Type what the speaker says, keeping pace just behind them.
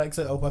Cracks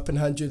out a whip and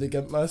hands you the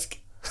gimp mask.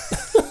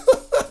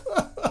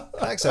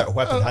 Cracks out a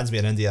whip and hands me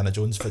an Indiana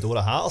Jones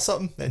fedora hat or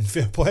something, then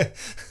fair play.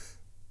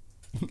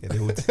 Get the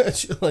old.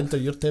 She'll enter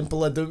your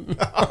temple of doom.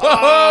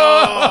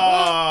 Ah!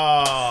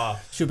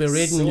 She'll be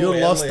raiding So your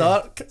lost early.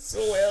 ark. So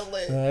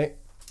early. Right.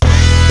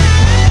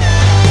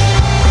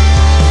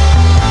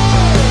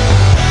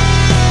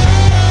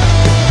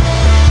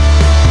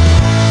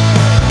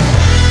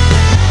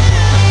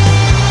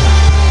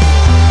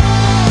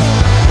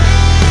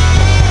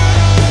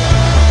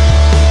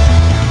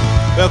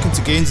 Welcome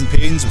to Gains and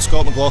Pains with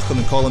Scott McLaughlin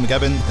and Colin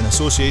McGibbon in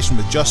association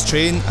with Just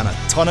Train and a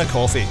ton of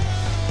coffee,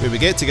 where we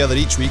get together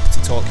each week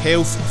to talk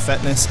health,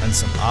 fitness and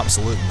some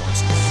absolute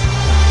nonsense.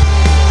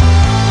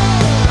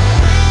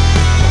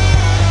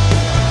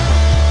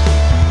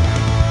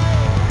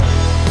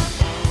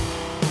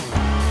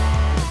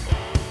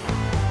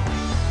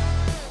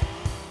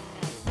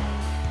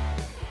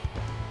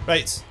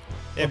 Right,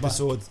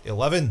 episode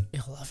 11.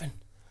 11.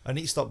 We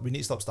need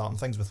to stop starting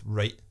things with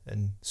right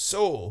and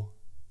so.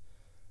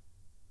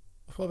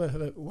 What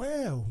about,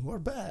 well, we're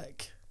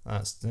back.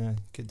 That's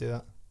could do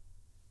that.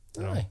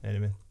 I don't know. Aye.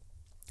 Anyway,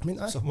 I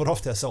mean, so we're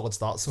off to a solid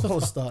start. So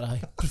solid start,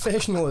 aye.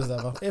 Professional as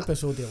ever.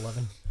 Episode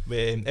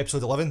 11.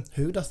 Episode 11.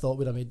 Who would have thought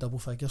we'd have made double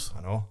figures?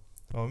 I know.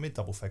 Well, we made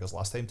double figures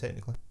last time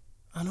technically.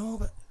 I know,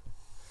 but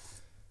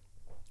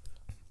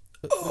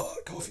Oh,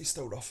 coffee's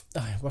still rough.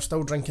 aye, we're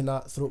still drinking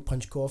that throat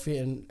punch coffee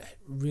and it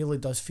really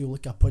does feel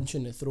like a punch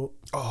in the throat.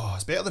 Oh,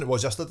 it's better than it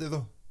was yesterday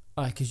though.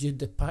 Aye, because you had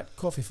the packed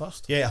coffee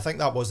first. Yeah, I think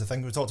that was the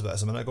thing. We talked about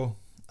this a minute ago.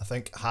 I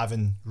think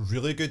having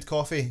really good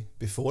coffee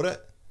before it,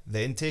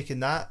 then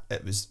taking that,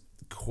 it was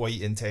quite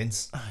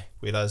intense. Aye.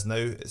 Whereas now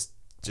it's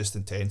just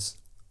intense,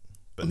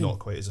 but not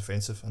quite as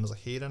offensive. And there's a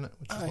hair in it,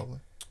 which is Aye. lovely.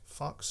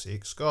 Fuck's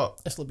sake,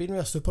 Scott. It's like being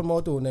with a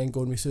supermodel and then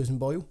going with Susan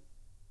Boyle.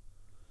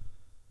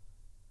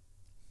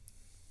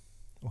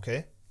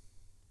 Okay.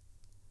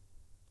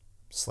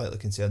 Slightly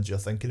concerned you're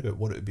thinking about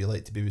what it would be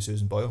like to be with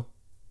Susan Boyle.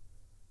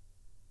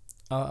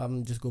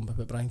 I'm just going by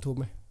what Brian told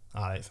me.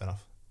 Alright, fair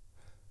enough.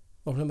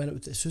 Well, wait a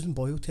minute, did Susan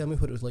Boyle tell me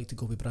what it was like to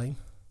go with Brian?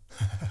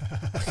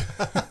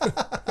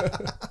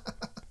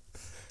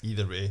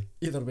 Either way.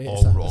 Either way, All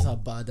it's wrong. a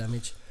bad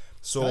image.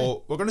 So,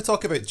 Aye. we're going to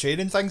talk about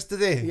training things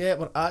today. Yeah,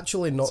 we're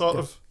actually not. Sort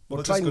gonna- of. We're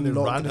just trying going to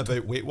not rant gonna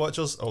about Weight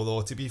Watchers,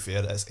 although to be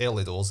fair, it's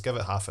early doors. Give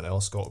it half an hour,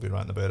 Scott will be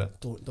ranting about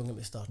it. Don't get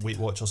me started. Weight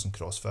Watchers and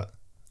CrossFit.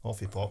 Off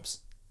he pops.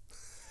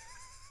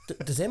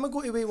 Does Emma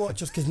go to Weight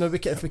Watchers? Because now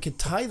if we could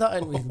tie that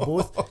in with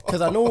both,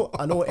 because I know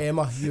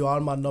Emma, you are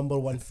my number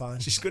one fan.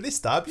 She's going to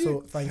stab you.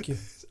 So thank you.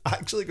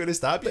 Actually going to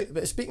stab you.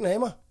 But speaking of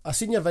Emma, I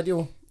seen your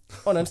video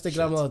on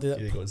Instagram the other Here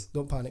day. he goes.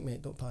 Don't panic,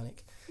 mate. Don't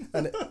panic.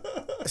 And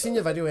I seen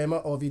your video, Emma,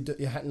 of you're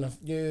hitting a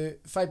new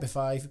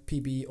 5x5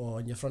 PB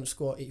on your front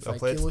squat, 85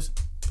 played. kilos.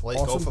 Polite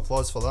Awesome. golf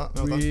applause for that.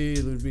 Well done.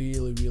 Really,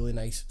 really, really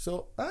nice.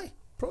 So, aye,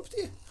 props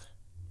to you.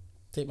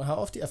 Take my hat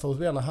off to you. If I was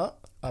wearing a hat,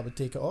 I would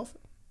take it off.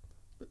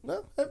 But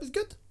no, it was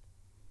good.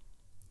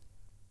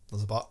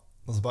 There's a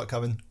butt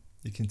coming.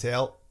 You can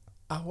tell.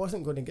 I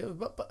wasn't going to give it,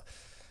 but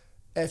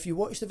if you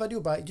watch the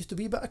video back, just a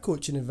wee bit of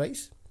coaching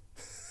advice.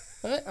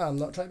 Right? I'm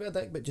not trying to be a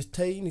dick, but just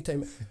tiny.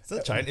 It's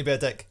not trying to be a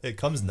dick. It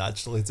comes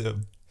naturally to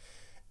him.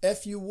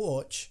 If you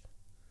watch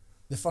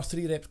the first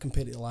 3 reps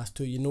compared to the last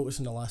 2, you notice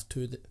in the last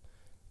 2 that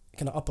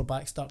kind of upper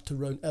back start to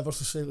round ever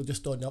so slightly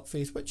just on the up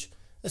face, which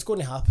is going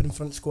to happen in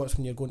front squats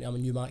when you're going to have a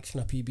new max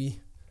and a PB.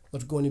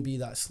 There's going to be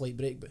that slight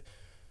break, but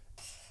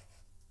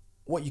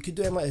what you could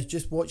do, Emma, is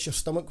just watch your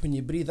stomach. When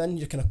you breathe in,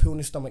 you're kind of pulling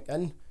the stomach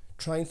in.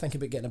 Try and think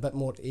about getting a bit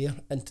more air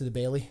into the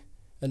belly,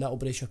 and that'll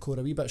brace your core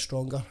a wee bit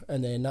stronger,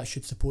 and then that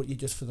should support you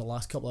just for the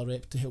last couple of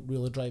reps to help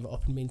really drive it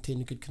up and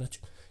maintain a good kind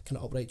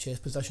of upright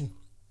chest position.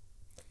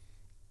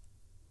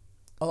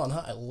 Other than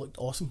that, it looked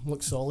awesome,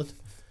 looked solid.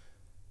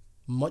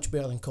 Much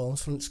better than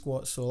Colin's front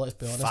squat, so let's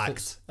be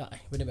honest. Fact.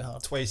 Wouldn't be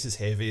hard. Twice as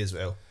heavy as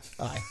well.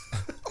 Aye.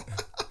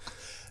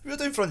 We were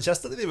doing fronts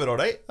yesterday. They were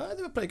alright. Aye,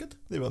 they were pretty good.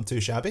 They weren't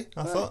too shabby,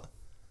 I thought.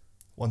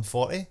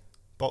 140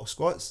 box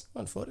squats.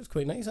 140 was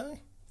quite nice,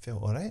 aye.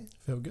 Felt alright.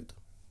 Felt good.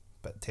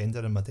 Bit tender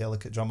in my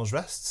delicate drummer's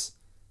wrists.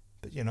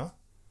 But you know,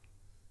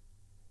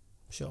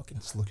 Shocking.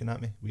 it's looking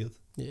at me. Weird.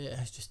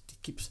 Yeah, it's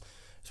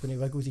when he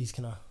wiggles his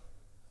kind of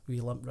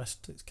wee limp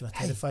wrist, it kind of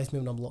terrifies me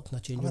when I'm locked in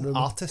a changing I'm an room.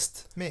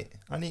 artist, mate.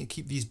 I need to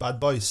keep these bad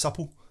boys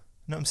supple.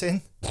 You know what I'm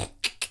saying?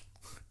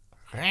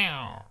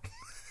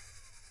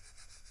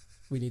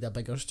 We need a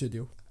bigger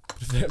studio.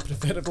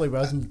 Preferably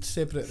with us in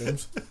separate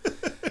rooms.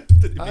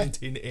 Didn't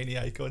maintain any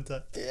eye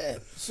contact. Yeah,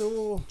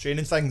 so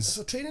Training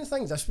things. training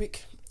things this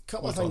week.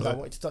 Couple of What are things we I talking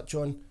wanted to touch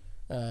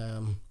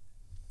on.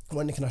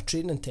 One, the kind of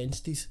training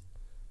intensities.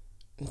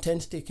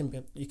 Intensity can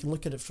be, you can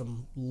look at it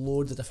from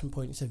loads of different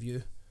points of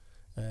view,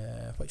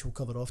 which we'll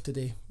cover off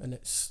today. And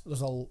there's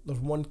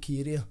one key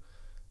area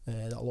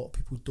that a lot of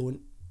people don't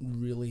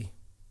really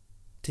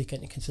take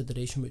into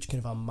consideration, which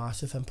can have a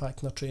massive impact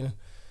on their training,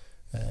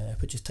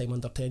 which is time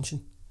under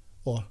tension,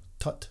 or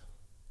TUT.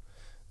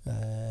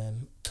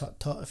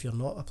 TUT if you're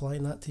not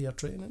applying that to your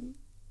training.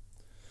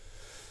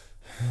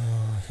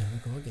 Oh, here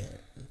we go again.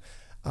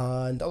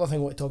 And the other thing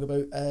I want to talk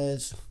about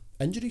is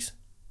injuries.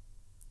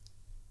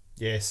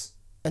 Yes.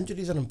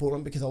 Injuries are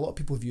important because a lot of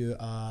people view it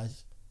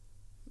as,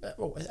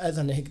 well, as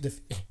a negative.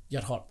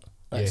 You're hurt.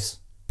 Yes.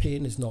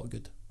 Pain is not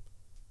good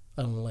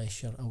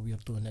unless you're a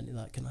weirdo and into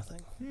that kind of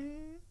thing.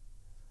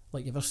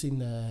 Like, you ever seen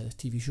the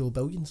TV show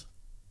Billions?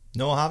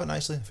 No, I haven't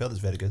actually. I've heard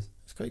it's very good.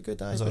 It's quite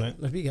good. Is that right?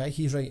 There's a wee guy,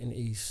 he's right, and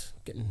he's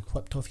getting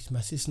whipped off his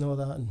missus and all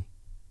that. And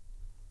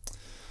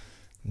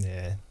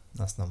Yeah,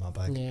 that's not my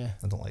bag. yeah,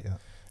 I don't like that.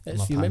 I'm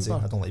it's, a you pansy.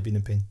 remember. I don't like being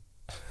in pain.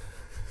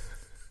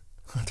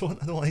 I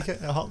don't like it.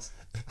 It hurts.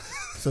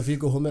 So if you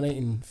go home at night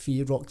and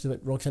Fee rocks into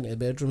the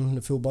bedroom in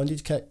the full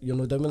bondage kit, you're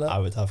not doing with that. I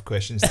would have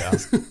questions to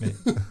ask, mate.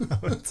 I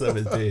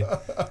would be.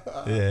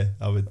 Yeah,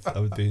 I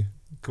would be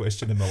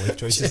questioning my life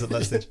choices at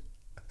that stage.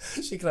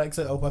 She cracks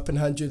out a whip and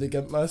hands you the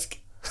gimp mask.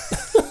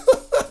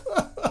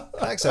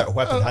 Cracks out a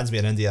whip and hands me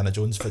an Indiana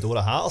Jones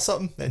fedora hat or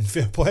something. Then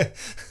fair play.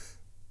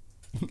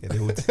 Get the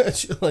old.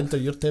 She'll enter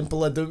your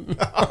temple of doom.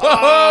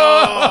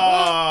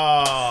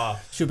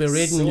 She'll be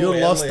raiding So your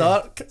lost early.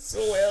 ark. So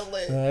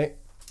early. Right.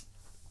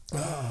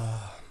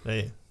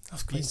 Right.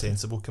 That's Be quite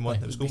sensible. Come on,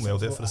 Right, it was be going well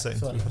there for a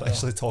sensible. second. Sorry. We were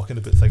actually talking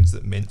about things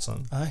that meant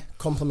something. Aye.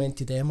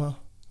 Complimented Emma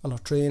on her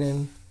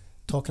training,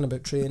 talking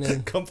about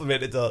training.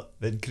 Complimented her,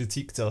 then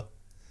critiqued her.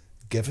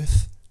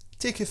 Giveth,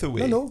 taketh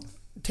away. No.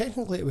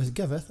 Technically it was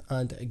giveth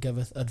and it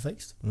giveth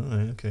advice.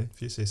 Alright, okay,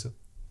 if you say so.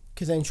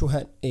 Because then she'll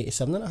hit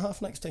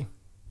 87.5 next time.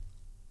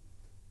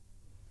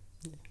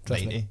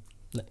 Trust me.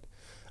 90.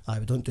 Aye,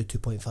 we don't do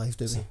 2.5, do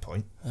That's the we?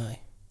 point. Aye.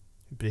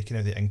 Breaking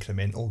out the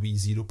incremental wee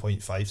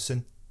 0.5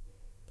 soon.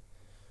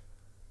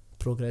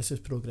 Progress is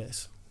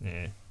progress.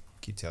 Yeah,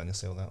 keep telling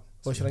yourself that.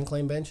 What's your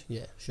incline bench?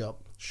 Yeah, shut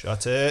up.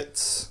 Shut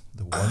it.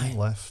 The one Aye.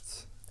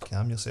 left.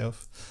 Calm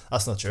yourself.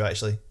 That's not true,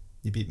 actually.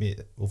 You beat me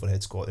at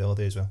overhead squat the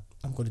other day as well.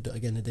 I'm going to do it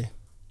again today.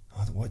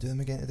 Oh, I don't want to do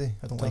them again today.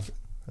 I don't Tough. like it.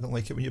 I don't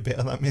like it when you're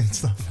better than me and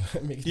stuff.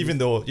 It makes me- Even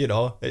though, you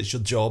know, it's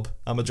your job.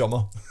 I'm a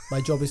drummer.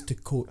 my job is to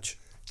coach.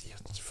 Yeah,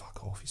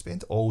 fuck off. You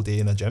spend all day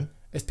in a gym.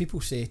 If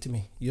people say to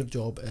me, your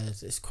job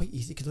is, it's quite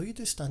easy because all you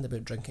do is stand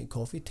about drinking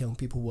coffee, telling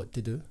people what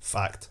to do.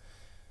 Fact.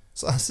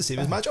 So that's the same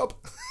as my job.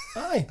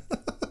 Aye.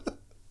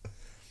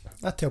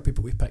 I tell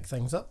people we pick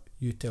things up.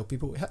 You tell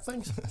people we hit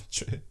things.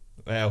 True.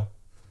 Well,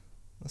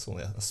 that's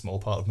only a small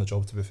part of my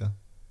job, to be fair.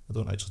 I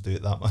don't actually do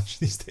it that much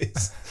these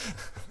days.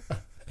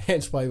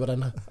 Hence why we're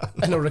in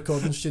a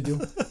recording studio,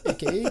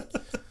 aka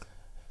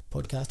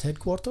podcast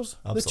headquarters,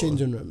 Absolutely. the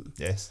changing room.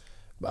 Yes.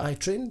 But I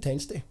train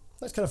intensity.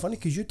 That's kind of funny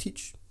because you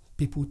teach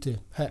people to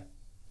hit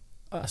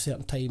at a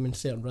certain time and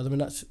certain rhythm,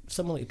 and that's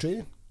similar to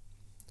training.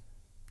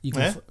 You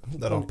Yeah, for-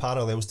 there are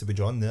parallels to be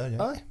drawn there,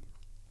 yeah. Aye.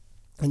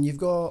 And you've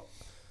got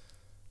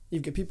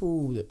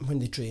people that when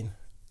they train,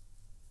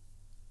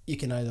 you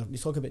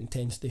talk about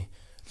intensity.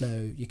 Now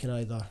you can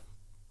either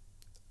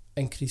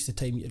increase the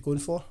time that you're going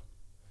for,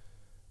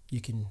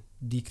 you can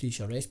decrease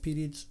your rest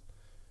periods.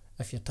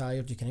 If you're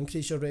tired, you can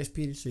increase your rest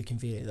periods, so you can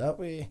vary it that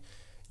way.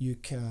 You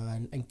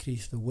can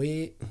increase the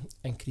weight,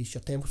 increase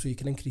your tempo, so you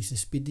can increase the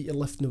speed that you're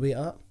lifting the weight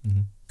at.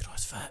 Mm-hmm.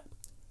 CrossFit,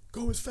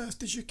 go as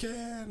fast as you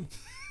can,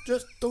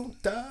 just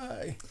don't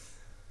die.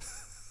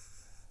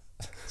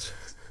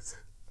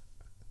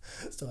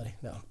 Sorry,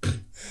 no.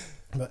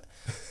 But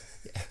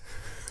yeah.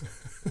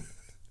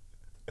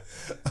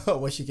 I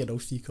wish you could all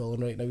see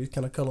Colin right now. He's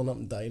kind of curling up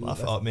and dying. Laugh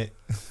it up, mate.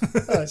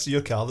 Aye. See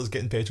your car that's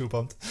getting petrol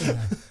pumped.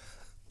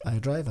 I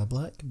drive a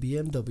black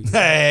BMW.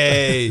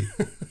 Hey!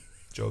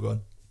 Jog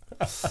on.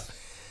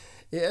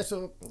 Yeah,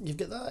 so you've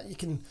got that. You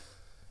can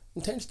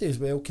intensity as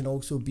well can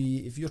also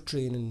be if you're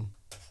training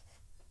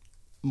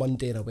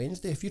Monday and a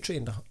Wednesday. If you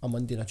trained a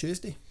Monday and a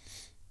Tuesday,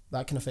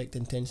 that can affect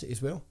intensity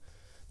as well,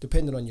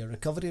 depending on your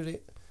recovery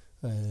rate.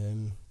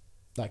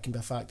 That can be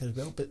a factor as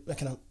well. But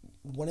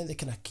one of the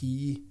kind of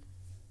key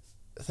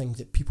things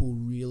that people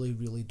really,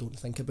 really don't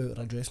think about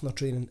or address in their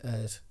training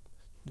is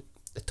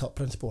the top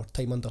principle, or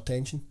time under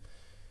tension.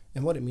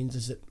 And what it means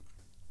is that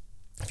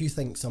if you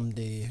think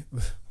someday,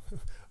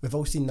 we've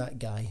all seen that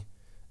guy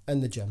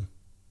in the gym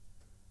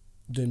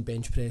doing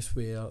bench press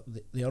where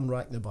they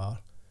unrack the bar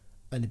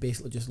and they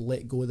basically just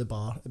let go of the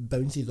bar, it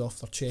bounces off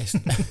their chest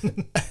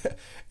and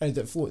as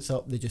it floats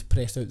up they just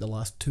press out the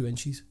last 2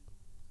 inches.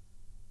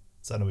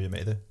 Is that not what you're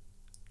meant to do?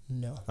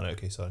 No. Alright,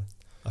 okay, sorry.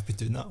 I've been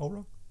doing that all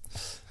wrong.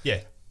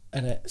 Yeah.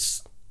 And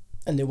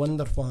they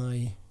wonder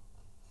why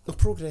they'll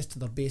progress to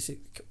their basic.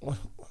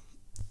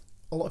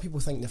 A lot of people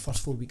think the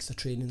first 4 weeks of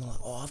training they're like,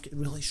 oh, I've got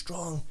really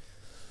strong.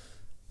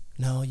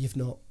 No, you've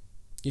not.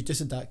 You've just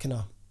had that kind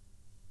of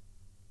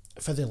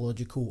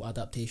physiological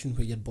adaptation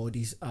where your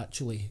body's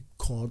actually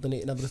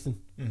coordinating everything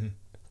Mm-hmm.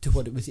 to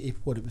what it was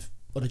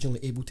originally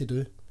able to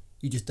do.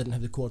 You just didn't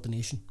have the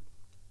coordination.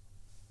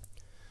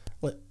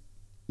 Like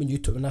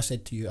when I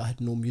said to you I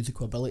had no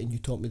musical ability and you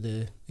taught me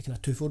the kind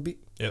of 2/4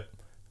 beat. Yep.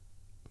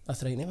 That's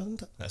the right name,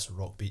 isn't it? That's a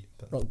rock beat.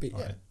 But Rock beat, yeah.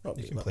 alright. Rock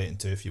You beat. can but- play it in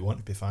 2 if you want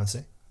to be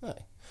fancy. Aye.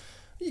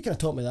 You kind of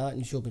taught me that and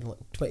you showed me like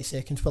 20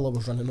 seconds while I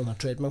was running on a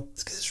treadmill.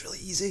 It's because it's really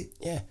easy.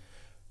 Yeah.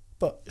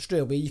 But straight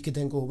away you could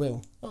then go,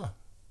 well,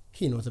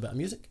 he knows a bit of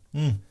music.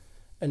 Mm.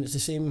 And it's the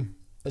same,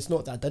 it's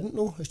not that I didn't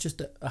know, it's just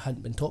that I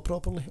hadn't been taught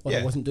properly, or Yeah.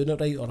 I wasn't doing it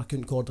right, or I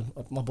couldn't coordinate,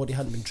 or my body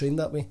hadn't been trained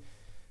that way.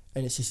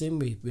 And it's the same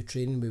with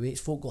training with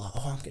weights. Folk go like,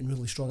 oh, I'm getting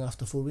really strong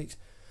after 4 weeks.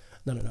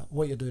 No.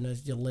 What you're doing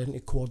is you're learning to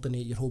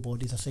coordinate your whole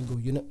body as a single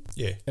unit.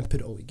 Yeah. And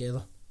put it all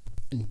together.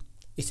 And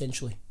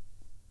essentially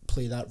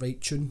play that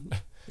right tune.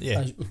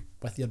 Yeah.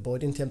 With your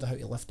body in terms of how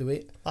to lift the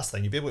weight. That's the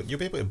thing, you'll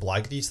be able to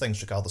blag these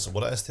things regardless of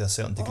what it is to a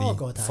certain degree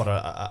for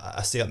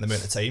a certain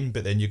amount of time,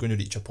 but then you're going to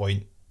reach a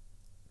point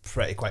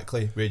pretty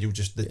quickly where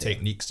the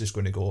technique's just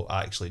going to go,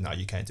 actually, no,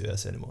 you can't do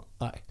this anymore.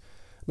 Aye. I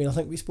mean, I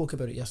think we spoke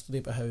about it yesterday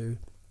about how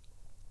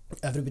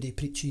everybody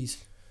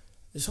preaches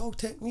it's all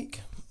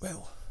technique.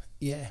 Well,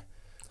 yeah.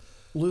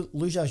 Lu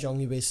Jiazhong,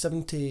 he weighs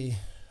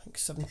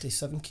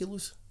 77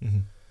 kilos. Mm-hmm.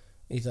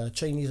 He's a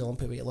Chinese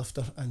Olympic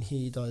weightlifter, and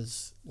he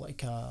does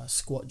like a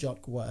squat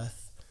jerk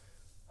with,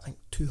 I think,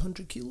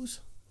 200 kilos.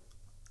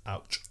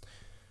 Ouch.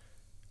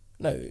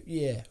 Now,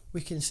 yeah,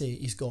 we can say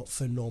he's got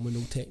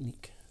phenomenal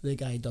technique. The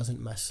guy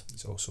doesn't miss.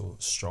 He's also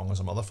strong as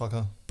a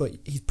motherfucker. But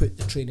he's put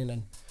the training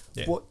in.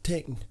 Yeah. What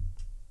technique?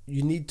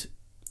 You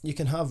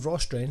can have raw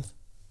strength,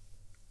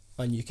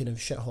 and you can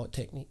have shit hot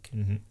technique.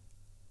 Mm-hmm.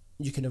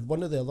 You can have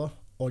one or the other,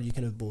 or you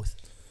can have both.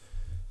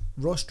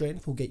 Raw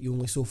strength will get you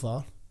only so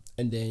far,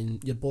 and then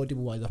your body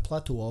will either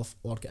plateau off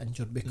or get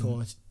injured,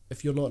 because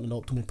if you're not in an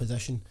optimal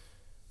position,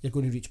 you're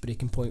going to reach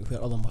breaking point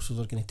where other muscles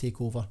are going to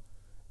take over,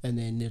 and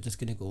then they're just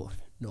going to go,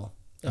 no,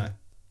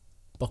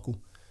 buckle.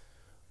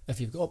 If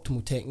you've got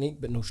optimal technique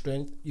but no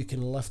strength, you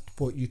can lift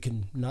what you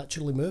can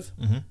naturally move,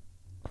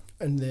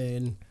 and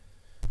then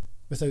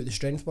without the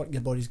strength work,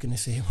 your body's going to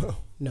say,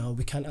 well, no,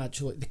 we can't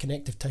actually, the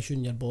connective tissue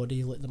in your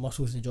body, like the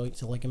muscles, the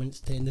joints, the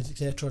ligaments, tendons,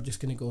 etc., are just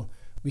going to go,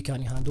 we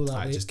can't handle that.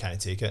 I just can't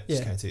take it. Yeah.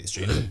 Just can't take the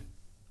strain.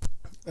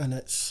 And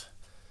it's,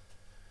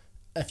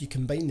 if you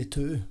combine the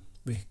two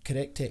with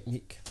correct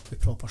technique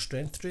with proper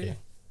strength training. Yeah.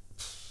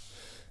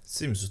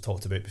 Same as we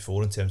talked about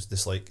before in terms of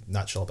this like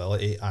natural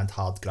ability and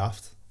hard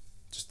graft.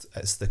 Just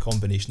it's the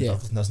combination of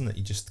everything, isn't it?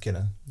 You just kind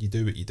of you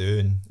do what you do,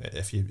 and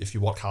if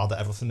you work hard at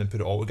everything and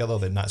put it all together,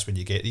 then that's when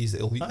you get these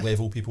elite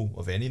level people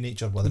of any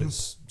nature, whether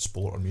it's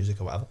sport or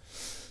music or whatever.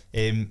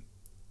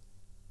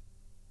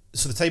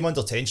 So the time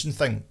under tension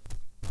thing,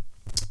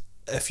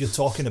 if you're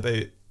talking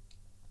about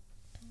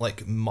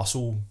like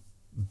muscle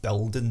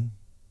building,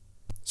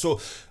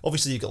 so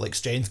obviously you got like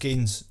strength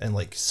gains and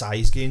like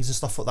size gains and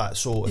stuff like that.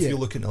 So if you're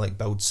looking to like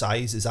build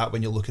size, is that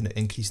when you're looking at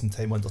increasing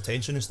time under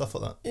tension and stuff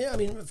like that? Yeah, I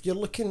mean, if you're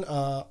looking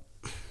at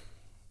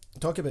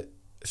talk about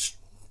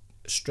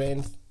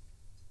strength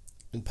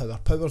and power.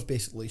 Power's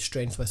basically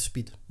strength with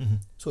speed.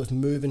 So it's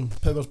moving.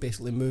 Power's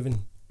basically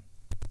moving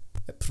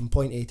from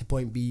point A to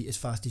point B as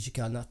fast as you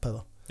can. That's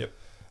power. Yep.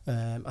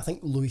 I think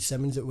Louis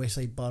Simmons at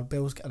Westside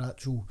Barbell's got an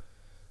actual,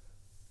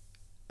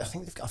 I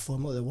think they've got a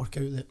formula they work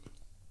out that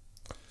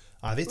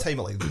they time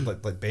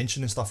it like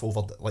benching and stuff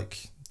over,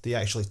 like they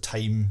actually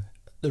time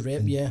the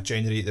rep,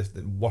 generate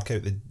the work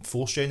out the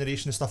force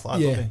generation and stuff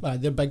like that. Yeah, don't they?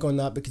 They're big on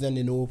that because then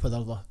they know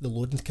whether the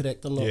loading's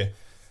correct or not. Yeah.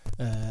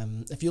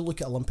 If you look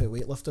at Olympic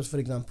weightlifters, for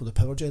example, the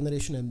power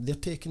generation, and they're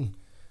taking,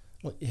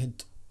 like you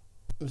had,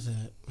 was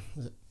it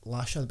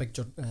Lasha, the big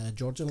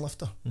Georgian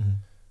lifter,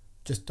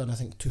 just done I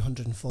think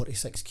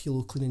 246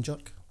 kilo clean and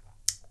jerk.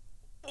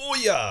 Oh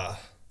yeah.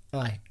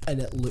 Aye, and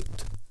it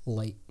looked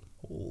light.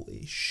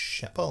 Holy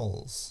shit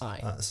balls. Aye.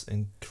 That's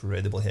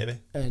incredibly heavy.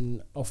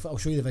 And I'll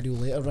show you the video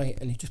later, right,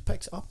 and he just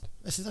picks it up.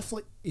 It's as if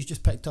like he's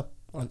just picked up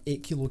an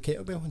 8 kilo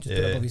kettlebell and just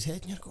put it above his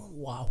head, and you're going,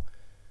 wow.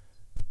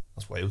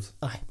 That's wild.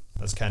 Aye.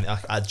 That's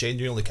I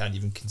genuinely can't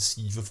even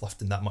conceive of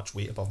lifting that much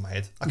weight above my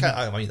head.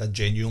 I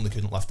genuinely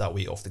couldn't lift that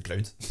weight off the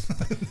ground.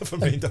 Never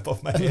mind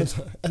above my head.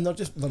 And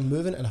they're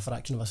moving in a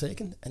fraction of a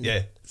second. And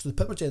so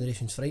the power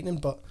generation's frightening,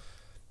 but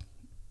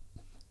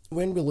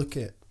when we look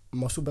at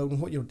muscle building,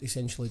 what you're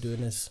essentially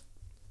doing is,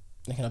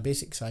 the kind of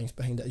basic science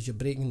behind it is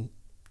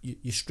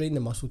you strain the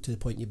muscle to the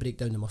point you break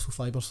down the muscle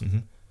fibres,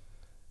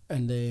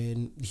 and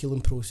then the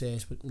healing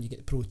process, when you get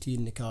the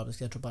protein, the carbs,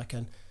 etc. back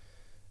in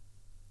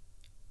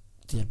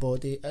to your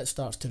body, it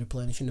starts to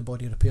replenish and the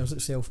body repairs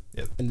itself,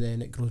 and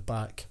then it grows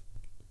back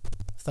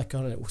thicker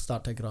and it will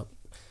start to grow up.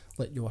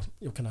 Like you'll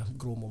kind of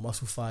grow more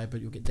muscle fibre,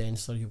 you'll get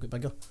denser, you'll get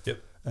bigger.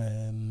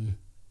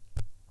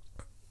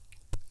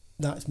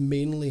 That's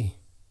mainly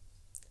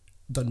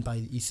done by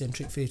the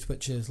eccentric phase,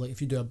 which is like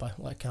if you do a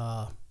bicep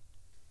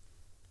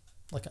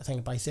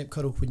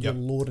curl, when you're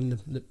lowering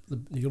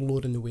you're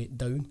lowering the weight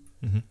down,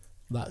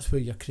 that's where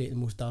you're creating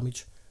the most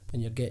damage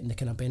and you're getting the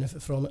kind of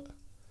benefit from it,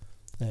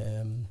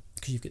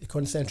 because you've got the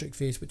concentric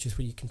phase, which is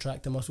where you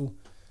contract the muscle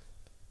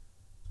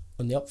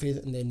on the up phase,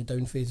 and then the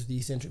down phase is the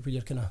eccentric, where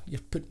you're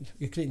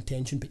creating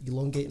tension but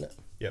elongating it.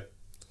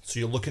 So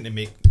you're looking to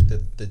make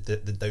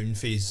the down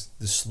phase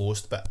the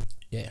slowest bit.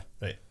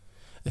 Right.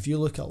 If you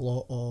look at a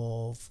lot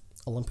of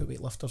Olympic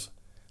weightlifters,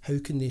 how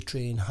can they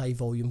train high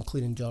volume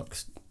clean and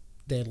jerks,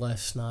 deadlift,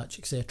 snatch,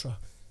 etc.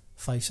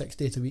 5-6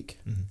 days a week?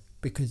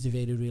 Because they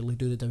very rarely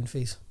do the down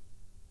phase.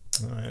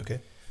 Alright, okay.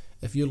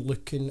 If you're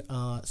looking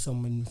at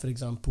someone, for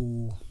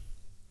example,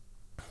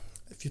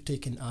 if you're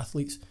taking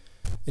athletes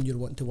and you're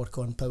wanting to work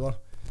on power,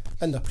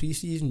 in the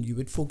pre-season you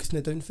would focus on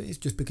the down phase,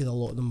 just because a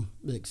lot of them,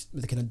 with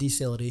the kind of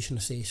deceleration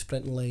of say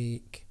sprinting,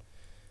 like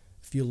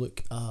if you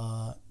look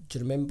at, do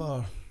you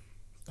remember,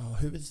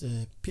 who was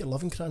the Peter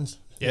Lovencrans?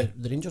 Yeah.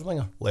 The Rangers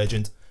winger.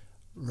 Legend.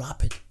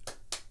 Rapid.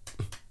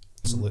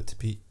 Salute to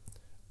Pete.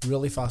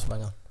 Really fast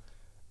winger.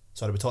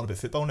 Sorry, we're talking about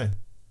football now.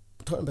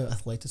 We're talking about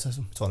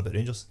athleticism. We're talking about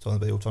Rangers. Talking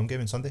about the Old Firm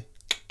game on Sunday.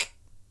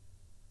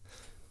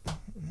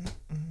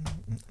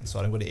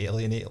 Sorry, I'm going to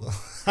alienate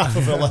half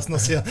of our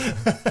listeners here.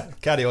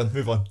 Carry on,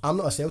 move on. I'm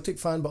not a Celtic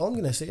fan, but all I'm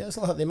going to say is it's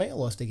not like they might have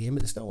lost the game,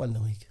 but they still win the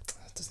league. It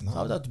doesn't matter.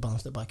 I would have to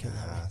balance it back out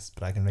that way. It's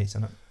bragging rights,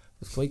 isn't it?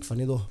 It's quite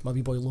funny though. My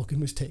wee boy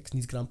Logan was texting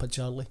his grandpa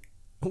Charlie,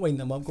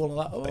 winding him up, going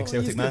like that. Oh, Big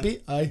Celtic he's gonna man.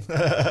 beat. Aye.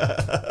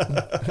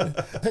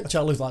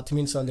 Charlie's like to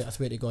me on Sunday, I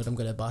swear to God, I'm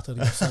going to batter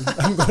your son.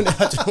 I'm going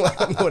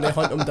to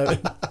hunt him down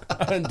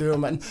and do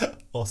him in.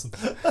 Awesome.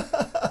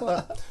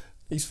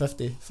 He's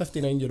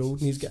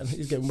 59-year-old, and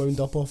he's getting wound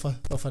up off a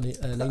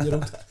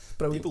 9-year-old.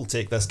 Brilliant. People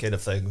take this kind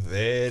of thing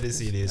very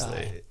seriously.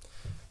 Aye.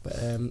 But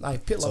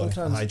Peter Sorry, I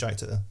Lovencrans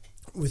hijacked it there.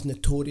 was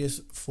notorious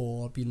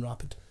for being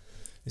rapid.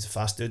 He's a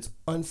fast dude.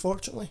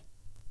 Unfortunately,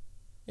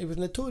 he was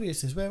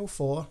notorious as well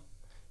for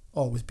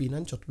always being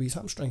injured with his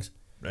hamstrings.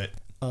 Right.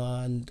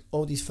 And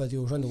all these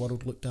physios around the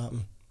world looked at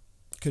him,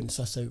 couldn't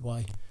suss out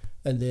why.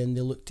 And then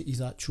they looked at his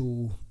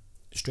actual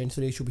strength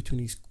ratio between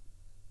his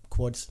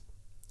quads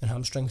and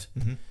hamstrings.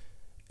 Mm-hmm.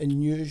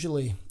 And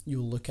usually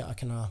you'll look at a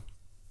kind of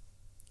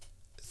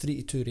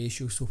 3-to-2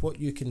 ratio. So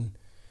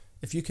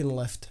if you can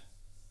lift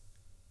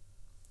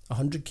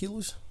 100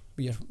 kilos,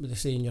 with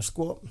say in your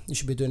squat, you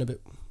should be doing about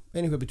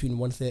anywhere between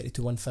 130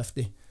 to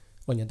 150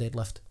 on your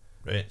deadlift.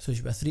 Right. So it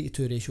should be a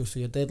 3-to-2 ratio. So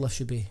your deadlift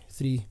should be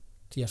 3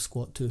 to your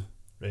squat 2.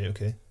 Right,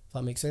 okay. If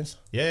that makes sense.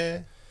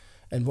 Yeah.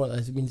 And what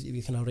that means is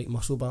you kind of right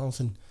muscle balance,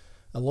 and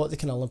a lot of the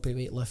kind of Olympic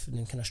weightlifting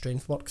and kind of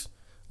strength works.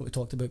 What we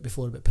talked about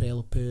before about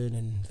Prelopin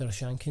and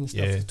Veroshankin and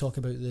stuff. Yeah. They talk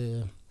about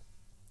they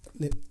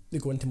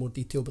go into more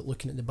detail about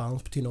looking at the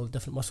balance between all the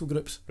different muscle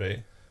groups.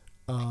 Right.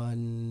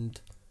 And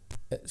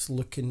it's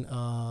looking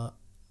at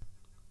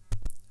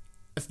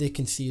if they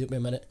can see that, wait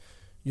a minute,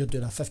 you're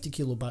doing a 50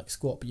 kilo back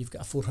squat but you've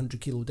got a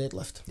 400 kilo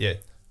deadlift. Yeah.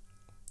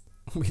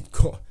 we've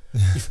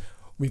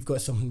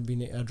got something we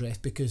need to address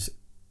because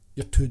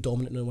you're too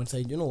dominant on one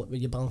side. You know, like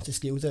when you balance the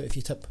scales out, if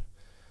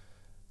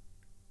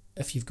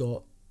you've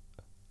got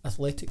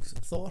athletics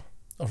Thor,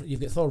 or you've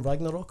got Thor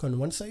Ragnarok on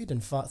one side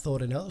and Fat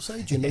Thor on the other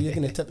side, you know you're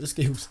going to tip the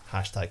scales.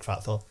 Hashtag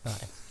fat Thor.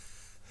 Aye.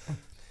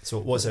 So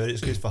what's our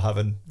excuse for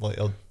having like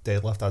our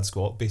deadlift and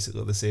squat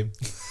basically the same?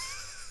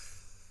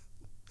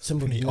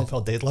 Simple. We need up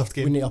our deadlift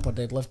We game. need up our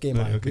deadlift game.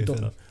 Right, Aye. okay, fair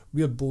enough.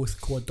 We're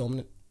both quad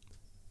dominant.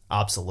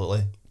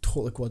 Absolutely.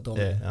 Totally quad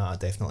dominant. Yeah,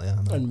 definitely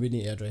am. And we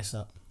need to address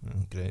that.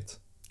 Great.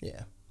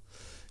 Yeah.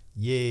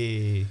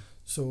 Yay.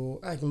 So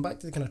going back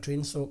to the kind of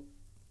training, so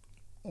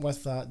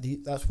with that,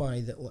 that's why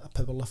a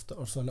power lifter,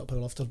 or sorry, not power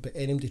lifter, but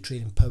anybody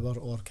training power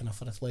or kind of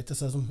for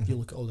athleticism, you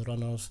look at all the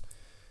runners,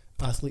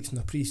 athletes in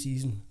the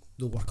pre-season,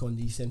 they'll work on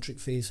the eccentric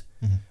phase,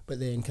 but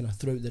then kind of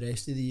throughout the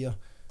rest of the year,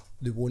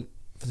 they won't,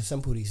 for the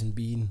simple reason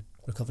being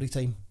recovery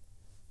time.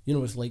 You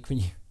know what it's like when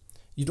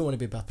you don't want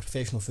to be a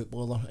professional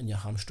footballer and your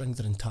hamstrings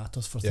are in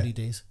tatters for 3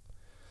 days.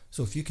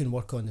 So if you can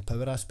work on the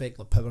power aspect,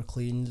 like power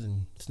cleans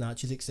and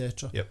snatches,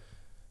 etc.,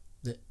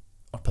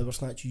 or power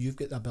snatch, you've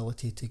got the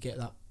ability to get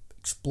that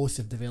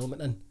explosive development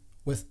in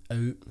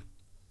without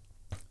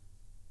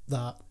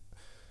that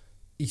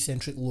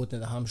eccentric load in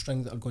the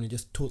hamstring that are going to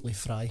just totally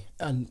fry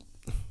and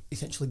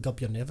essentially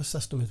gub your nervous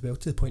system as well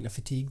to the point of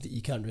fatigue that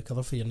you can't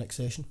recover for your next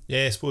session.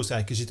 Yeah, I suppose,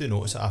 because you do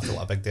notice it after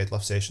like a big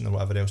deadlift session or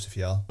whatever else, if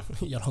you are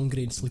You're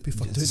hungry and sleepy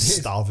for 2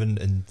 days. starving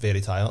and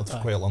very tired for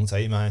quite a long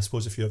time. I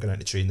suppose if you're going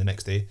to train the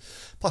next day,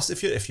 plus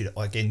if you're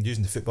again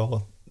using the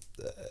footballer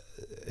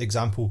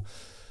example,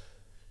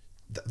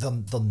 they're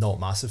not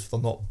massive, they're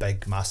not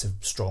big, massive,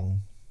 strong,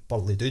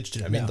 burly dudes. Do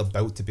you know what I mean?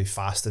 They're built to be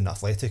fast and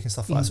athletic and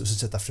stuff like that. So it's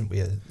just a different way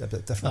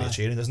of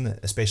training, isn't it?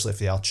 Especially if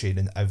they are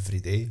training every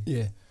day.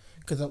 Yeah.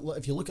 Because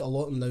if you look at a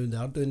lot of them now, they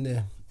are doing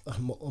the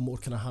more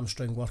kind of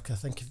hamstring work. I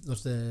think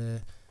there's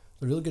a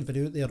really good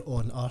video out there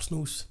on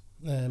Arsenal's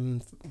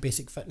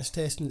basic fitness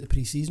testing at the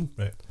pre-season.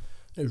 Right.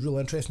 It was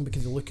really interesting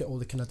because you look at all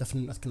the kind of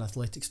different kind of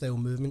athletic style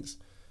movements,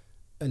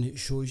 and it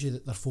shows you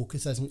that their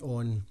focus isn't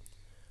on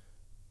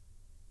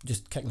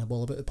just kicking the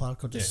ball about the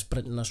park or just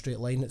sprinting in a straight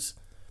line. It's,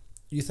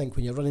 you think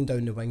when you're running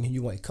down the wing and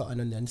you want to cut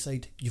in on the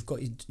inside, you've got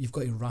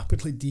to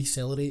rapidly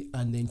decelerate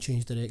and then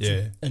change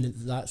direction, and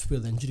that's where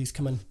the injuries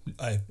come in.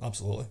 Aye,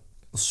 absolutely.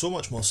 There's so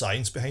much more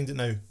science behind it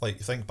now. Like,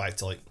 you think back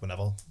to like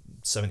whenever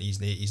 70s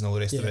and 80s and all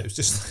the rest of it was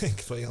just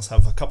like, let's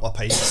have a couple of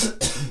pints, a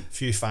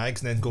few fags,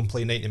 and then go and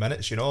play 90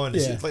 minutes, you know. And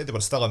it's like they were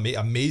still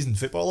amazing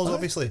footballers,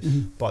 obviously,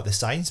 but the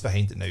science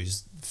behind it now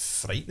is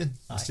frightening.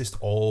 It's just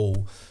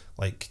all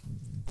like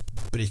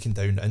breaking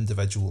down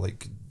individual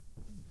like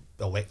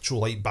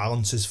electrolyte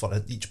balances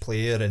for each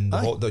player, and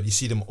you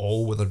see them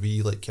all with their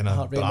wee like kind of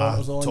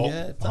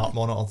heart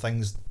monitor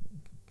things,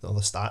 all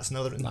the stats and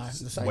everything.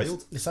 It's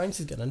wild. The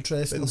science is getting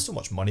interesting. There's so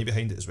much money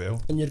behind it as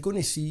well, and you're going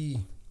to see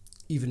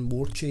even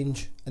more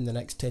change in the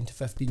next 10 to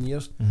 15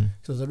 years.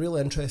 So there's a really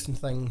interesting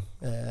thing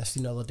I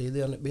seen the other day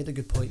there, and it made a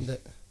good point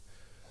that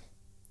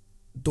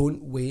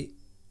don't wait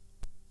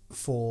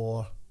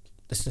for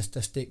the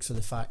statistics or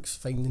the facts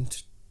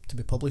findings to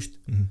be published.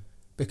 Mm-hmm.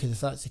 Because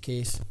if that's the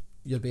case,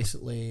 you're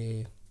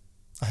basically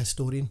a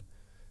historian.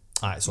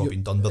 It's all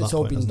been done by that point. It's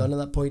all been done it? at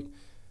that point.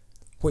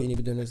 What you need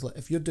to be doing is, like,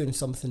 if you're doing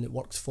something that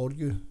works for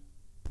you,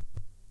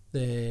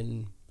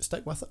 then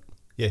stick with it.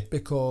 Yeah.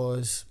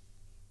 Because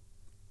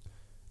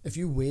if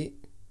you wait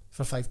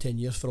for 5-10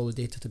 years for all the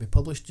data to be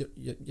published,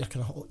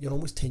 you're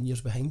almost 10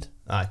 years behind.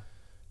 Aye.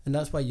 And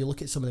that's why you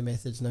look at some of the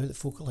methods now that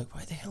folk are like,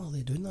 why the hell are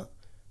they doing that?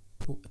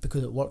 Well,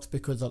 because it works,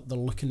 because they're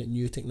looking at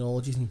new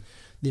technologies, and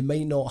they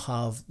might not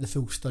have the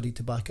full study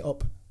to back it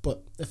up,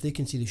 but if they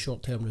can see the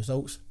short-term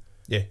results,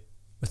 yeah,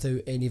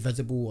 without any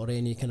visible or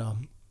any kind of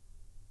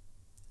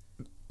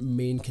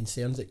main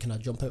concerns that kind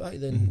of jump out at you,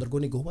 then they're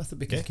going to go with it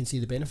because you can see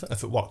the benefit.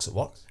 If it works, it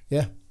works.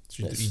 Yeah.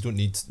 So you don't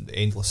need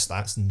endless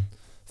stats and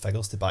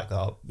figures to back that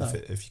up. No.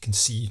 If you can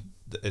see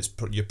that it's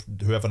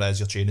whoever it is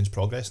you're training's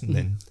progressing,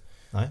 then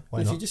why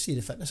if not? you just see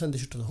the fitness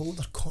industry as a whole,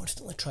 they're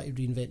constantly trying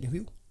to reinvent the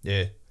wheel.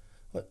 Yeah.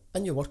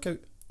 In your workout,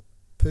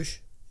 push,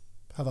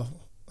 have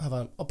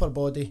an upper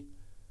body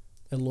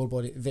and lower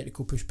body,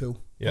 vertical push pull,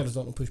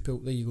 horizontal push pull.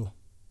 There you go.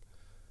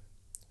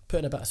 Put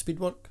in a bit of speed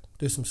work,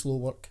 do some slow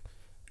work,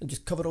 and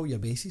just cover all your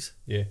bases.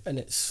 Yeah. And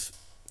it's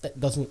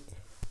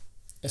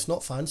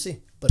not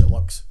fancy, but it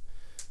works.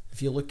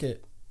 If you look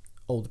at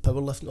all the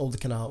powerlifting, all the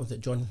kind of, was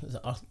it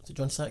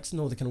John Saxon,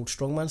 all the kind of old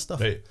strongman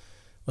stuff? Right.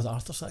 Was it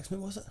Arthur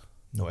Saxon? Was it?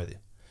 No idea.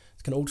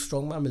 It's kind of old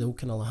strongman with the whole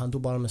kind of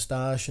handlebar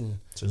moustache and.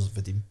 Sounds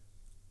like Vadim.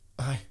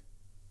 Aye.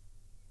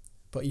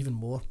 But even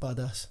more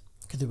badass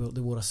because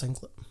they wore a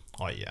singlet.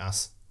 Oh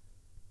yes.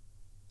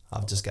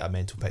 I've just got a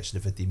mental picture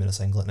of Vadim in a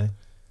singlet now.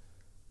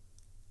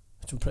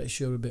 Which I'm pretty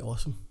sure would be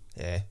awesome.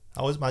 Yeah. I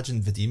always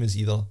imagine Vadim as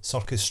either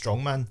circus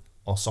strongman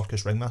or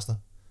circus ringmaster.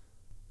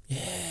 Yeah.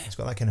 He's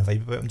got that kind of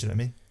vibe about him, do you know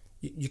what I mean?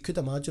 You could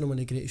imagine him on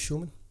The Greatest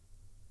Showman.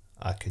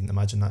 I couldn't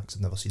imagine that because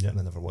I've never seen it and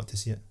I never want to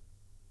see it.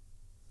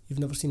 You've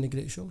never seen The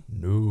Greatest Showman?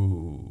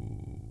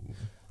 No.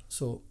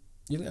 So,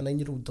 you've got a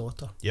 9-year-old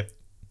daughter. Yep.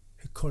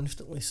 Who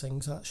constantly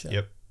sings that shit.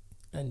 Yep.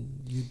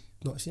 And you've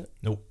not seen it?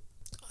 Nope.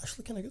 It's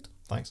actually kind of good.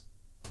 Thanks.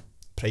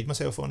 Pride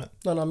myself on it.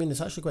 No, I mean,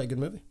 it's actually quite a good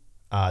movie.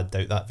 I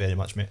doubt that very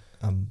much, mate.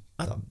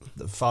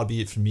 Far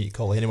be it from me to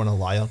call anyone a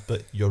liar,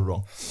 but you're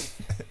wrong.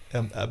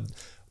 I'm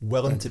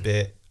willing to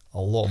bet a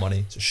lot of money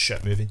it's a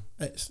shit movie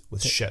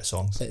with shit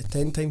songs. It's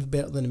 10 times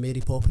better than the Mary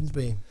Poppins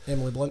by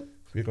Emily Blunt.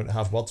 We're going to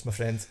have words, my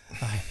friend.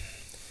 Aye.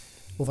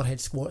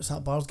 Overhead squats,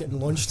 that bar's getting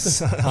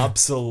launched.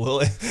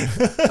 Absolutely.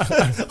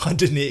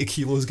 180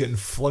 kilos getting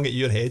flung at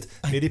your head.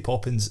 Mary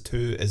Poppins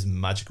 2 is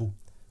magical.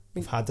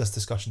 We've had this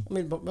discussion. I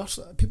mean, but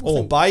people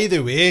think... by the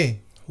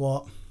way...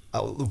 What?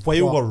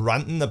 While we're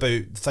ranting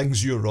about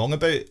things you're wrong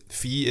about,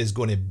 Fee is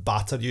going to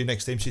batter you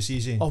next time she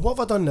sees you. Oh, what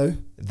have I done now?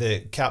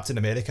 The Captain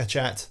America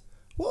chat.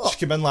 What? She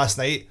came in last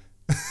night,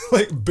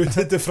 like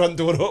booted the front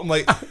door up. I'm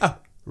like,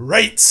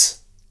 right,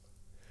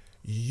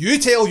 you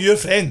tell your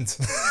friend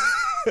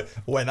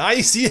when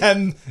I see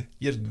him,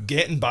 you're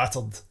getting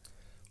battered.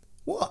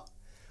 What?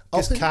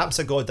 Because Cap's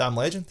a goddamn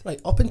legend.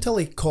 Right, up until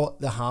he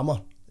caught the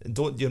hammer.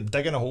 You're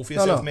digging a hole for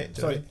yourself, No, mate.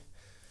 sorry.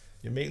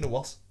 You're making it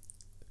worse.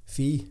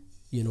 Fee,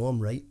 you know I'm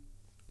right.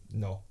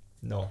 No.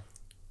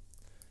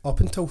 Up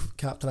until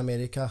Captain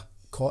America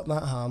caught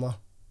that hammer,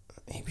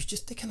 he was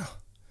just the kind of...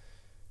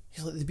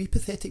 He's like the wee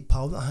pathetic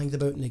pal that hangs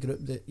about in the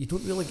group that you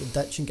don't really get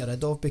ditch and get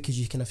rid of because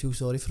you kind of feel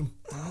sorry for him.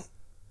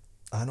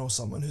 I know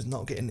someone who's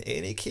not getting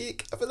any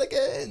cake ever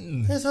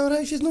again. It's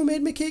alright, she's not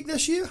made me cake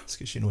this year. It's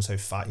because she knows how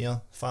fat you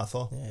are, Fat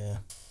Thor. Yeah.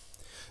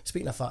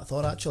 Speaking of Fat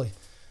Thor, actually,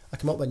 I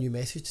come up with a new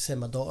message to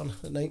send my daughter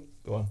at night.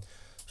 Go on.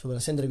 So when I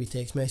send her a wee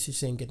text message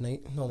saying good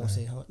night, normally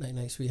say night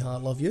night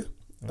sweetheart, love you.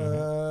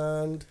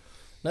 And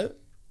now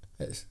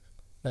it's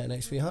night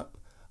night sweetheart,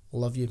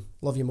 love you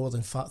more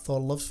than Fat Thor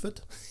loves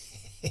food.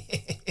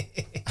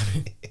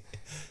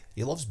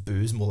 He loves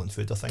booze more than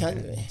food, I think. I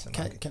didn't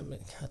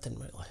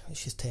really.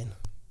 She's 10.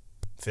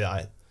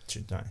 Fair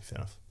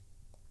enough.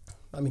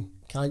 I mean,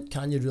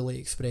 can you really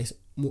express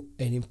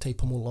any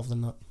type of more love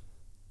than that?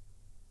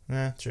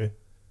 Yeah, true.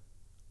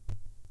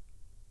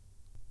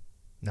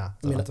 Nah,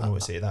 I mean, don't know what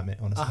to say to that, mate,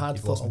 honestly. I had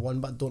You've thought lost of me. one,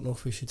 but I don't know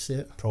if we should say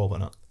it. Probably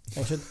not.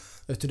 I should.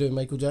 Have to do with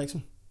Michael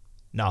Jackson?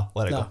 Nah,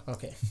 let it go.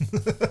 Okay.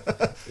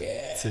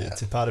 Yeah.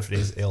 To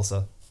paraphrase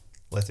Elsa,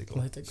 let it go.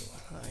 Let it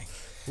go. Aye.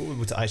 What were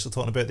we actually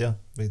talking about there?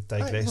 We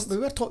digressed. We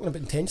were talking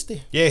about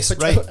intensity. Yes, Which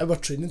right. Our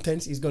training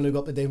intensity is going to go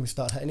up the day when we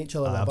start hitting each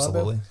other with a barbell.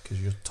 Absolutely,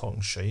 because you're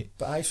talking shite.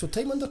 But aye, so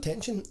time under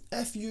tension.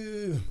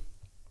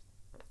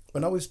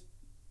 When I was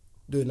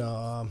doing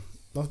a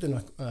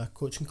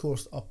coaching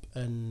course up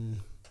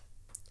in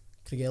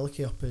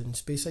Craigellachie up in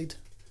Speyside,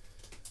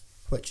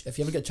 which if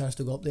you ever get a chance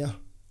to go up there,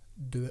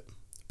 do it.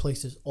 The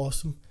place is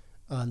awesome,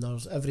 and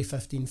there's every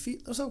 15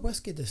 feet there's a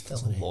whiskey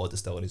distillery. There's a lot of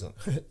distilleries on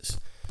it.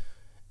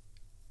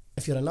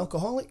 If you're an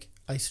alcoholic,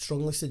 I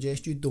strongly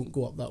suggest you don't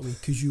go up that way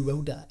because you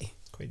will die.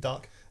 It's quite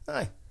dark.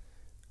 Aye.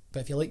 But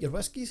if you like your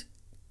whiskies,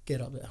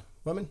 get up there.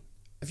 Women,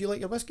 if you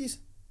like your whiskies,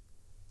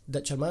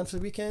 ditch your man for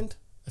the weekend.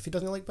 If he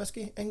doesn't like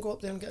whiskey, and go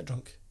up there and get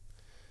drunk.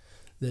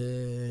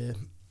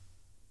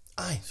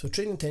 Aye, so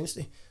training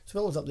intensity. So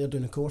Will's up there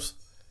doing a course.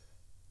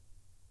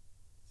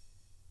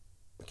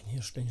 I can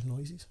hear strange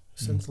noises.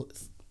 Sounds like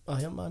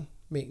Iron Man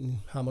making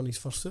hammer in his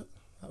first suit.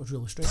 That was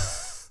really strange.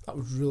 That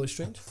was really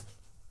strange.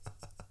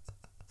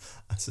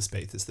 I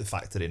suspect it's the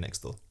factory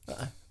next door.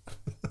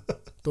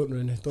 Don't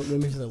ruin me to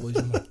the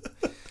illusion, man.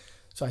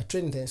 So I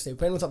training intensity.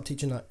 When I was up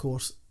teaching that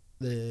course,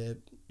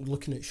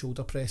 looking at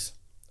shoulder press,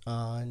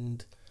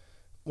 and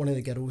one of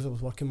the girls I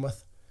was working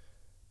with,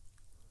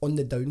 on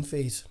the down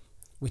phase,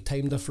 we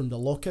timed her from the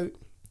lockout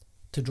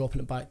to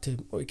dropping it back to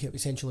what we call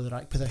essentially the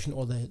rack position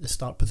or the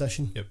start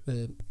position,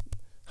 the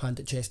hand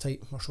at chest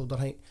height or shoulder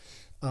height,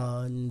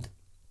 and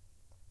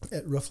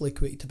it roughly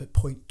equated to about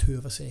 0.2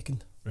 of a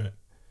second. Right.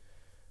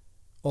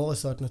 All of a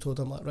sudden I told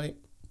her, I'm like, right,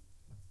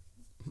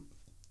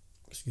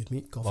 excuse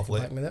me, coffee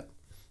Lovely. back a minute.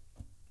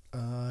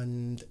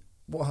 And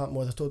what happened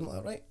was I told him,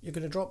 like, right, you're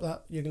going to drop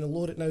that, you're going to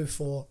load it now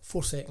for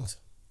 4 seconds.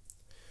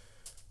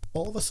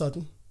 All of a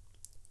sudden,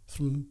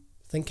 from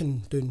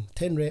thinking doing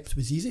 10 reps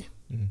was easy,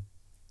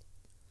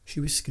 she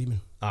was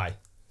screaming. Aye.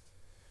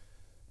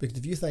 Because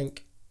if you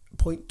think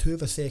 0.2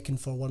 of a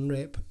second for 1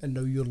 rep and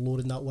now you're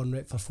loading that 1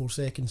 rep for 4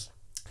 seconds.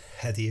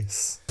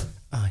 Hideous.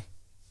 Aye.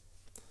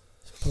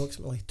 It's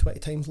approximately 20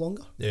 times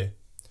longer. Yeah.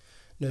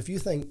 Now if you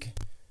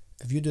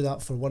do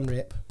that for 1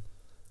 rep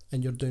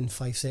and you're doing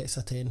 5 sets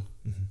of 10,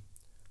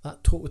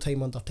 that total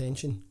time under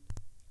tension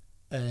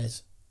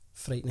is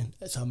frightening.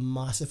 It's a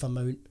massive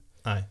amount.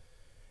 Aye.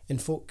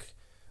 And folk,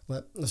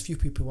 like, there's a few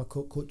people I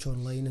coach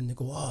online and they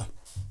go,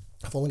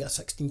 I've only got a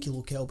 16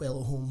 kilo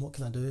kettlebell at home, what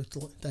can I do?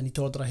 Do I need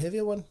to order a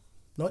heavier one?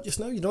 Not just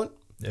now, you don't.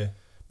 Yeah.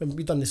 When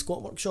we done the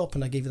squat workshop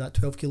and I gave you that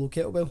 12 kilo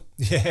kettlebell.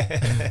 Yeah.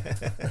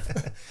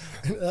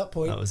 At that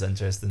point, That was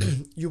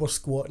interesting. you were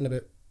squatting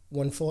about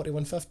 140,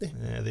 150.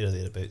 Yeah,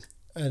 thereabouts.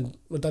 And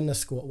we've done this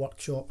squat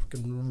workshop,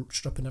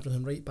 stripping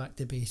everything right back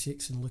to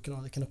basics and looking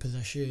at the kind of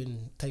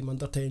position, time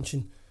under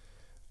tension,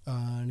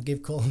 and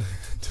gave Colin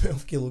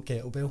 12 kilo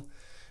kettlebell,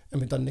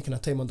 and we done the kind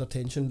of time under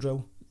tension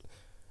drill.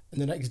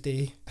 And the next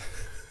day,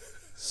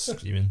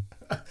 screaming,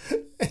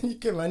 and you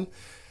came in,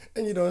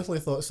 and you honestly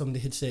thought somebody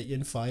had set you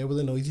on fire with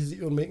the noises that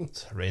you were making.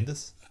 It's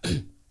horrendous.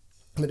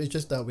 But it's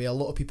just that way. A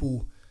lot of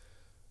people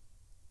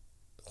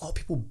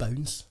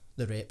bounce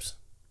the reps.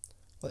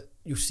 Like,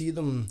 you'll see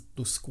them,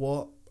 they'll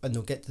squat and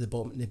they'll get to the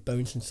bottom and they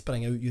bounce and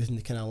spring out using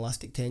the kind of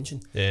elastic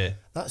tension. Yeah.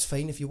 That's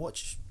fine. If you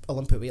watch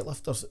Olympic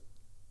weightlifters,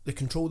 they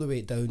control the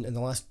weight down in the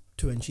last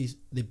 2 inches,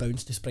 they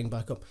bounce to spring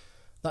back up.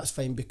 That's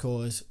fine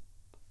because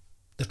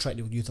they're trying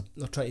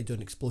to do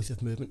an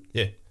explosive movement.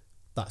 Yeah.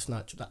 That's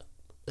natural. That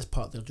is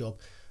part of their job.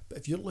 But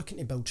if you're looking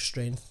to build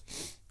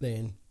strength,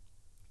 then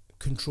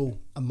control.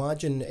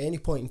 Imagine at any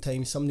point in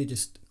time somebody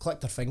just clicked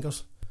their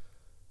fingers,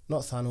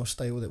 not Thanos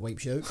style that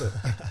wipes you out,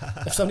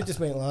 but if somebody just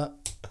went like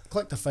that,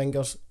 clicked their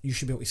fingers, you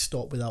should be able to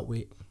stop with that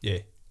weight. Yeah.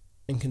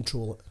 And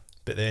control it.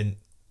 But then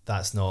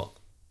that's not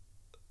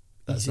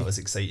Easy. not as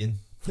exciting.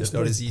 It's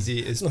not not as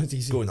easy as not as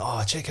easy. going,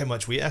 check how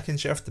much weight I can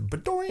shift, and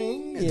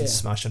Yeah.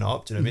 smashing it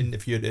up. Do you know what I mean?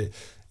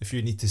 If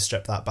you need to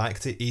strip that back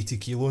to 80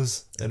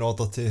 kilos in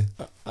order to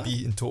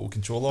be in total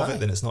control of it,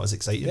 then it's not as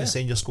exciting as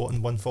saying you're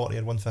squatting 140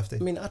 or 150. I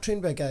mean, I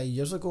trained with a guy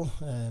years ago.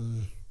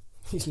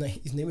 His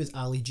name was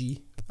Ali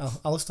G.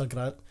 Alistair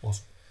Grant.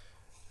 Awesome.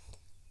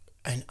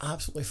 An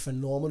absolutely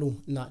phenomenal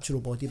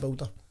natural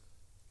bodybuilder,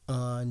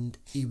 and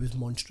he was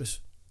monstrous.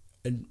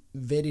 And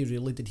very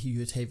rarely did he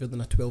use heavier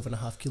than a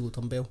 12.5 kilo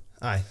dumbbell.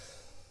 Aye.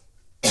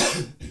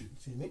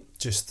 Excuse me.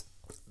 Just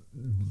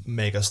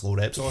mega slow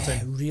reps all the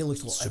time. Really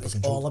slow. Super It was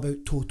controlled. all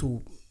about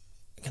total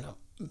kind of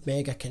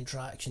mega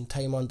contraction,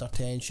 time under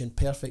tension,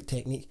 perfect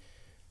technique.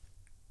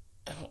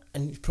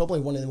 And it's probably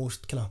one of the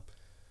most kind of,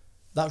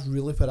 that's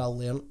really where I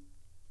learned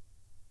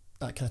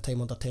that kind of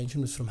time under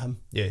tension was from him.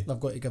 Yeah. And I've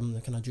got to give him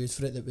the kind of juice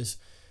for it. That was,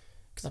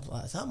 because I'm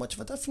like, is that much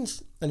of a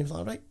difference? And he was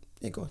like, right,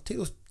 there you go, take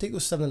those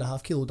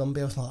 7.5 kilo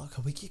dumbbells. And I'm like,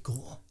 away you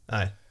go.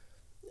 Aye.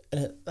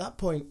 And at that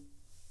point,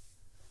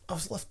 I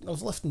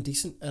was lifting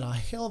decent and a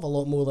hell of a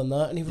lot more than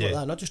that. And he was like,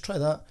 that, and I just try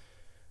that.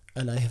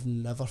 And I have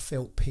never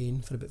felt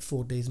pain for about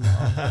 4 days in my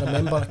arm. I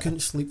remember I couldn't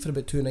sleep for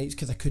about 2 nights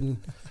because I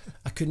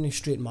couldn't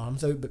straighten my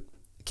arms out, but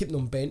keeping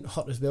them bent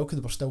hurt as well because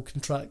they were still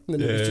contracting,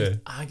 and it was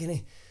just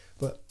agony.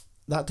 But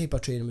that type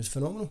of training was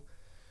phenomenal.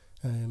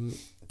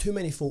 Too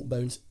many folk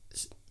bounce.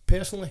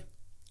 Personally,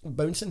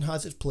 bouncing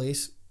has its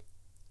place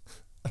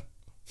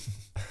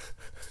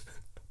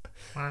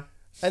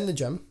in the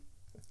gym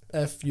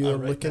if you're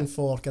looking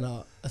for kind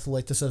of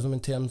athleticism in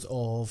terms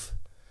of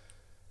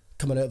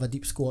coming out of a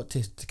deep squat to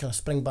kind of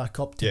spring back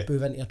up to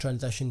move into a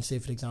transition, say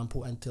for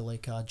example into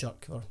like a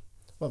jerk or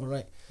whatever,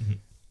 right? Mm-hmm.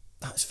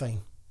 That's fine.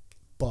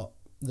 But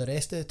the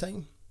rest of the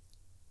time,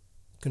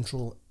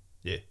 control it.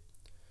 Yeah.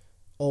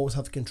 Always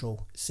have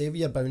control. Save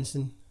your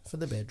bouncing for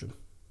the bedroom.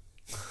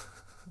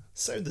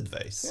 Sound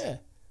advice. Yeah.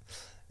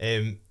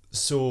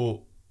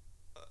 So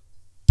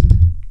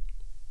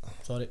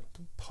Sorry.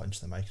 don't punch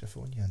the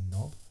microphone, you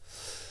knob.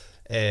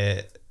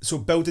 So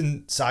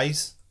building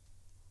size,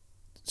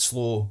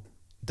 slow,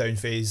 down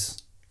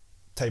phase,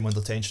 time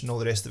under tension, all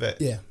the rest of it.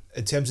 Yeah.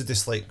 In terms of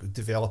just like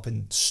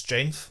developing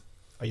strength,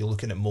 Are you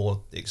looking at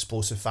more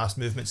explosive, fast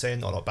movements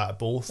then, or a bit of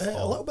both? A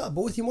little bit of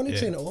both. You want to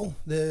train it all.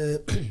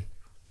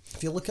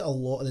 If you look at a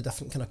lot of the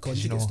different kind of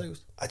conjugate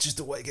styles. I just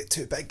don't want to get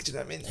too big, do you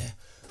know what I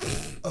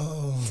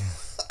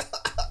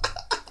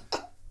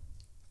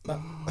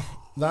mean?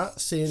 That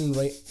saying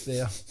right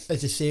there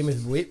is the same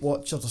as Weight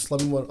Watchers or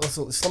Slimming World.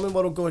 Also, the Slimming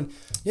World going,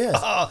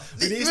 yeah.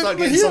 We need to start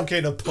getting some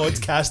kind of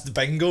podcast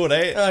bingo,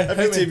 right?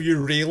 Every time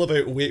you rail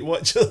about Weight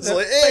Watchers,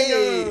 like,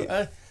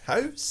 hey,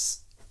 house.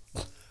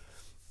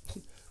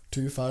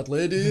 2 fat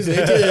ladies,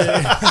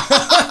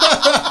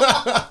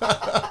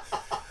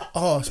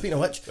 Oh, speaking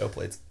of which, well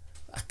played.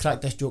 I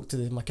cracked this joke to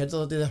my kids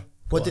the other day there.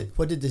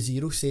 What did the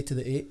 0 say to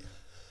the 8?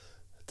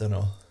 Don't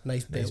know.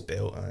 Nice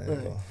belt.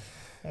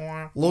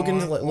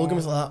 Logan Logan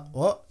was like that.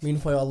 What?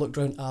 Meanwhile, I looked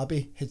round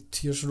Abby, had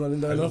tears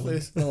running down her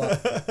face. And I'm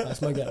like,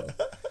 that's my girl.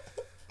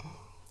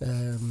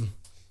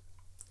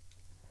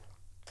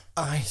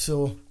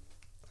 So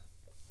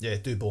yeah,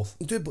 do both.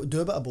 Do a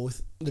bit of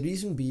both. The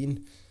reason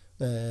being,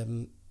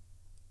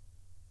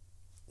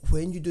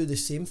 when you do the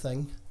same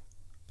thing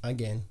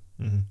again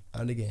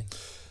and again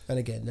and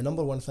again, the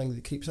number one thing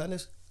that creeps in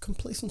is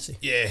complacency.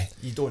 Yeah,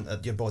 you don't.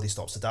 Your body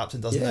stops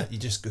adapting, doesn't it? You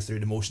just go through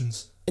the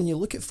motions. And you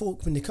look at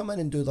folk when they come in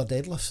and do their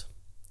deadlifts.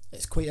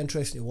 It's quite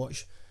interesting to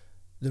watch.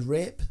 The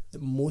rep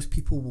that most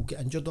people will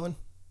get injured on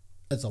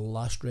is the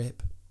last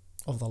rep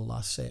of the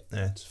last set.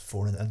 Yeah, it's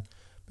phoning it in.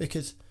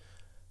 Because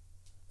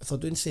if they're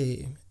doing,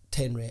 say,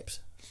 10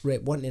 reps,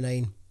 rep 1 to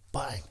 9,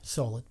 bang,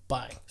 solid,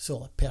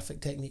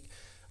 perfect technique.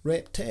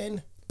 Rep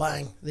 10,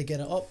 bang, they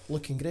get it up,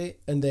 looking great.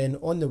 And then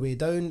on the way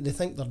down, they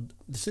think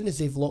as soon as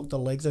they've locked their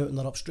legs out and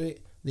they're up straight,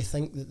 they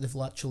think that they've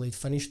actually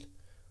finished.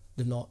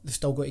 They're not. They've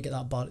still got to get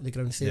that bar to the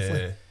ground safely.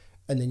 Yeah.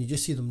 And then you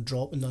just see them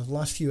drop in the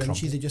last few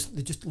inches. They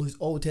just lose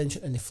all the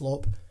tension and they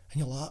flop. And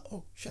you're like,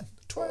 oh shit,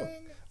 twang.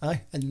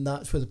 Aye, and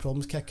that's where the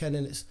problems kick in.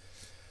 And it's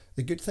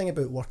the good thing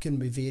about working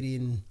with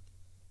varying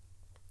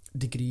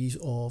degrees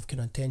of kind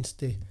of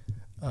intensity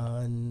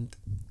and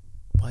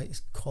why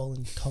it's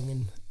calling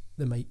tonguing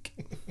the mic.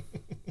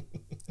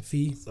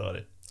 Fee.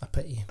 Sorry. I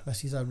pity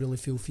missus. I really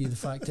feel for you the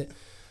fact that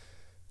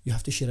you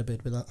have to share a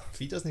bed with that.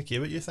 Fee doesn't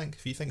care what you think.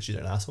 Fee thinks you're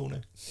an asshole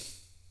now.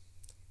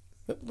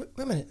 Wait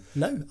a minute.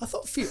 No, I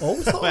thought Fee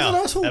always thought I was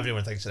an asshole.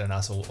 Everyone thinks you're an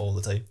asshole all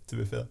the time, to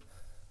be fair.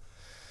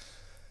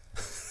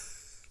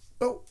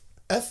 Well,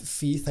 if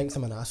Fee thinks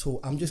I'm an asshole,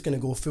 I'm just going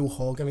to go full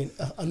hog. I mean,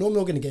 I know I'm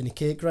not going to get any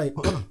cake, right?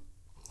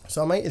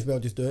 So I might as well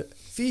just do it.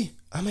 Fee,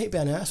 I might be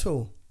an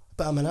asshole,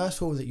 but I'm an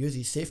asshole that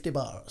uses safety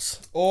bars.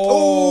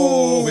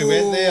 Oh, we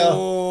went there.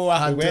 Oh, I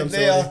had we went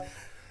there.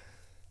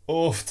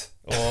 Oofed.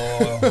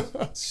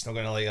 Oh, she's not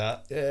going to like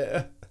that.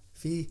 Yeah.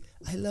 Fee,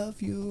 I love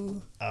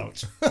you.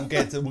 Ouch. We'll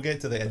get to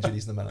the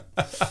injuries in a minute.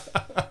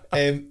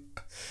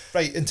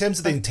 Right, in terms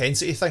of the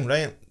intensity thing,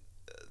 right?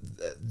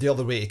 The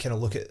other way to kind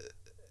of look at,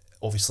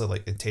 obviously,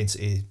 like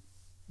intensity,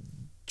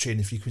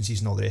 training frequencies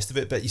and all the rest of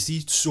it, but you see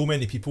so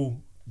many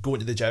people going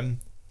to the gym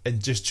and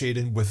just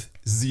training with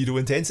zero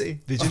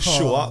intensity. They just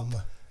show up.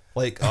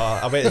 Like,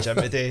 I went to the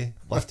gym today,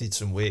 lifted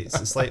some weights.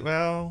 It's like,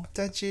 well,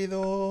 did you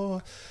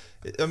though?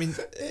 I mean,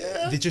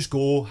 they just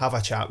go have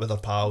a chat with their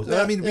pals.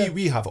 I mean,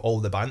 we have all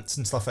the bants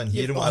and stuff in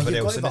here and whatever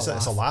else, and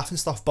it's a laugh and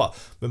stuff. But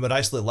when we're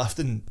actually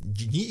lifting,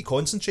 you need to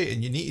concentrate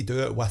and you need to do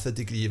it with a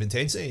degree of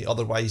intensity.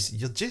 Otherwise,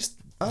 you're just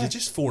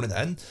phoning it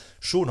in.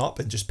 Showing up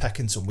and just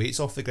picking some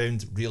weights off the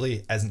ground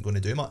really isn't going to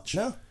do much.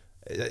 No.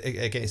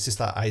 Again, it's just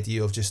that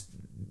idea of just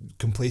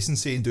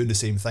complacency and doing the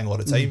same thing all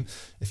the time.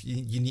 If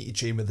you need to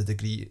train with a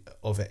degree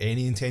of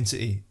any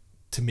intensity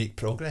to make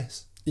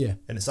progress. Yeah.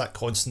 And it's that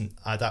constant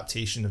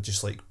adaptation of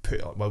just like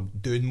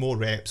doing more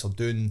reps or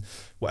doing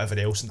whatever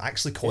else and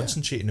actually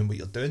concentrating on what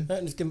you're doing.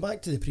 And it's going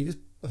back to the previous,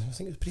 I think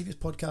it was the previous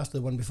podcast, the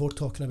one before,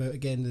 talking about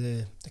again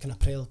the kind of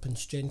prep and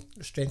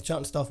strength chart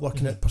and stuff,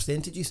 working out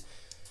percentages.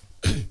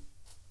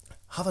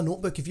 Have a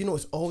notebook. If you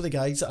notice, most of the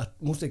guys that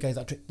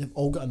I train, they've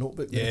all got a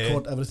notebook. They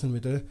record everything we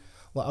do.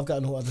 Like, I've got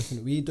to know everything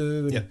that we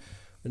do and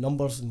the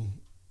numbers, and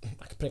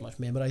I can pretty much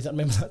memorise it. I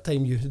remember that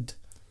time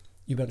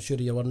you weren't sure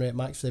of your 1 rep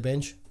max for the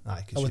bench.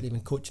 Aye, I wasn't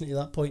even coaching it at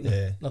that point. And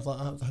I was like,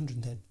 it was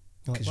 110.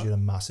 Because you're a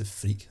massive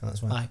freak,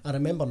 that's why. Aye, I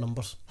remember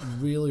numbers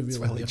really, really. That's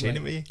why I like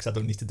training with you, because I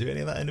don't need to do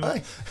any of that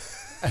anymore.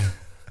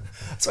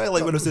 That's why I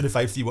like when I was doing the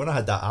 531, I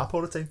had that app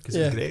all the time, because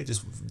it's great.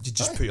 You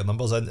just put your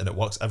numbers in and it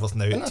works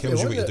everything out. It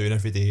tells you what you're doing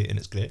every day and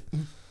it's great.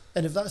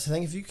 And if that's the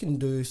thing, if you can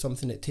do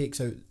something that takes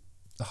out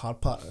the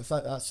hard part, if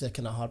that's the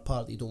kind of hard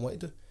part that you don't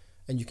want to do,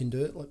 and you can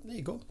do it, like, there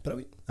you go,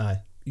 brilliant. Aye.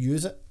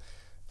 Use it.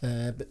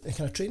 But the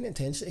kind of training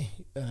intensity,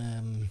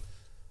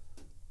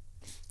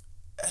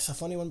 it's a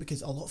funny one,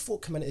 because a lot of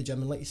folk come into the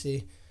gym and, like you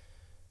say,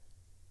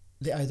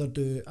 they either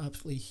do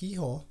absolutely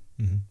hee-haw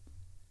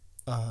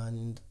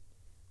and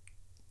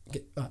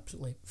get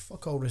absolutely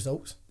fuck all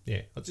results.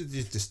 Yeah,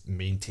 just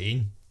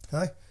maintain.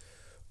 Aye.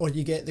 Or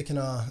you get the kind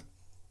of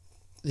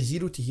the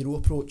 0 to hero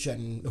approach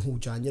in the whole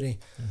January.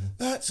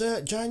 That's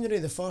it, January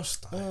the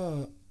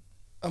 1st.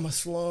 I'm a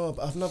slob,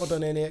 I've never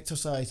done any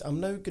exercise. I'm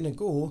now going to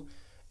go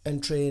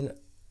and train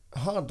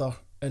harder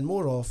and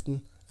more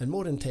often and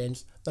more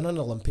intense than an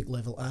Olympic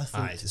level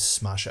athlete. Aye, to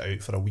smash it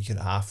out for a week and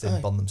a half, then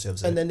burn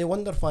themselves out. And then they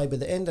wonder why by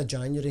the end of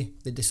January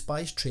they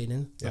despise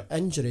training, their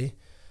injury,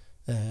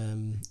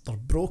 they're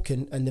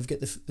broken, and they've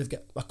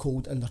got a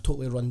cold and they're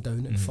totally run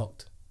down and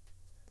fucked.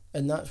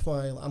 And that's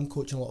why I'm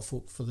coaching a lot of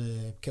folk for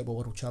the Kettlebell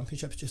World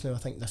Championships just now. I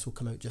think this will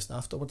come out just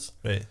afterwards.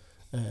 Right.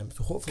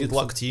 So hopefully. Good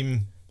luck,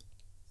 team.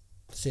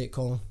 Say it,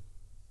 Colin.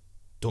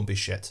 Don't be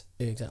shit.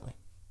 Yeah, exactly.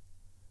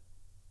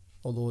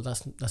 Although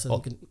this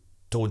isn't good.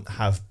 Don't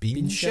have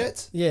been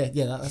shit. Yeah,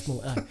 that's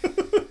more.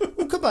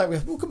 We'll come back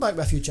with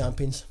a few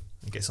champions.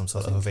 And get some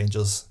sort of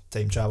Avengers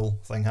time travel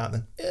thing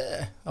happening.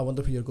 Yeah, I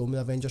wonder where you're going with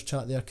the Avengers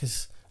chat there,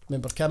 because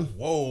remember Kim?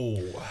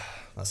 Whoa,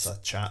 that's a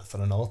chat for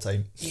another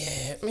time.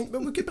 Yeah, I mean,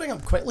 but we could bring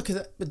up quickly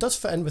because it does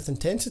fit in with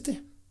intensity.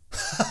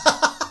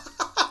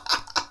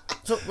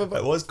 So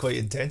it was quite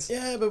intense.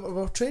 Yeah, but we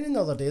were training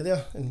the other day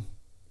there, and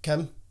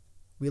Kim,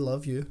 we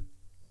love you.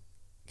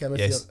 Kim,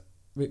 yes,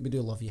 we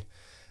do love you.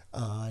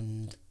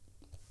 And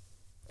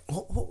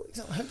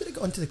how did it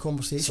get onto the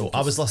conversation? So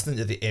I was listening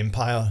to the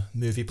Empire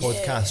movie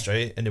podcast,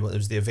 right? And it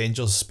was the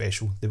Avengers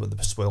special. They were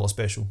the spoiler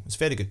special. It's a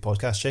very good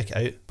podcast. Check it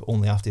out, but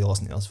only after you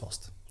listen to us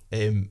first.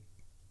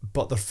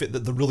 But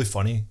they're really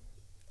funny.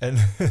 And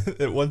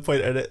at one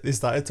point in it, they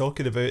started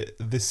talking about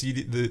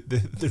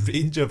the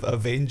range of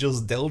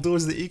Avengers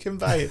dildos that you can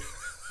buy.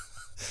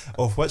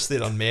 Of which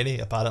there are many,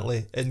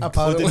 apparently,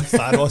 including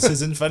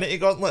Thanos' Infinity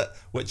Gauntlet,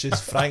 which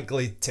is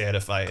frankly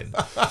terrifying.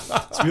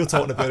 So we were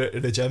talking about it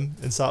in the gym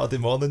on Saturday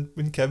morning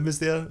when Kim was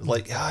there.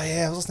 Like,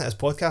 I was listening to his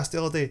podcast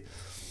the other day,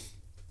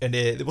 and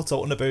they were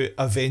talking about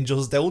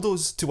Avengers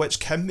dildos, to which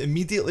Kim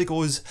immediately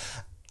goes,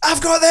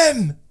 "I've got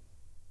them!"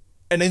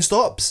 and then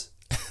stops.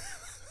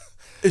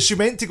 She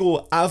meant to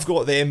go, "I've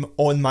got them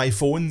on my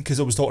phone," because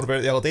I was talking about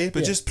it the other day,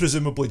 but just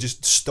presumably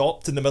just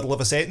stopped in the middle of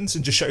a sentence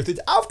and just shouted,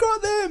 "I've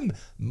got them!"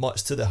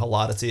 Much to the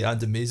hilarity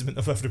and amazement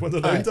of everyone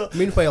around her.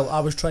 Meanwhile, I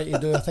was trying to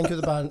do, I think it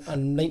was about a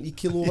 90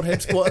 kilo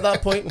overhead squat at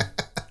that point.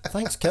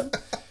 Thanks, Kim.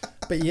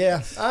 But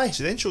yeah,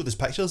 She then showed us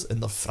pictures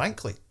and they're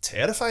frankly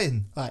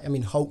terrifying. I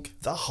mean, Hulk.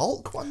 The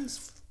Hulk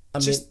ones.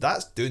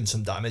 That's doing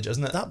some damage,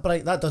 isn't it?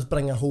 That does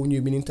bring a whole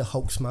new meaning to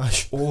Hulk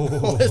smash.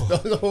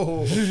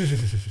 Oh.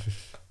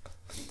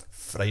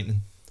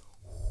 Frightening.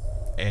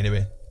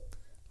 Anyway,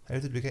 how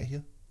did we get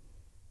here?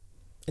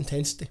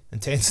 Intensity,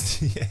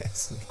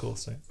 yes, of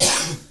course.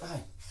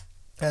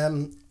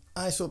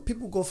 Right. So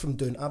people go from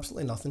doing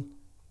absolutely nothing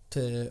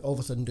to all of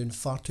a sudden doing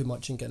far too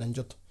much and getting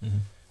injured.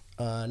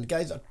 And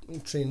guys that are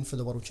training for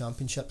the World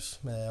Championships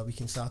a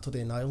week on Saturday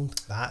in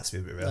Ireland. That's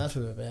where we were. That's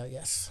where we were,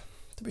 yes.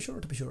 To be sure.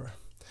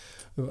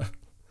 We were.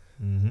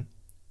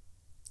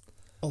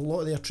 A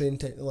lot of their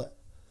training,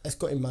 it's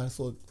got to manage.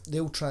 So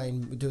they'll try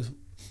and do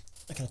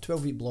a kind of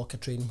 12-week block of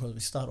training where we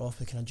start off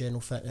with kind of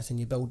general fitness and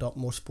you build up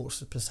more sports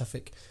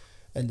specific,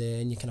 and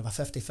then you kind of have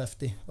a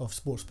 50-50 of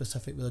sports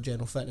specific with a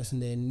general fitness,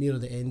 and then near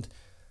the end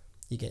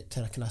you get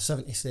to a kind of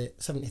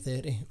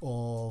 70-30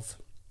 of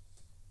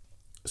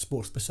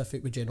sports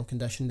specific with general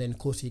condition. Then the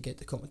closer you get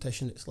to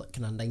competition, it's like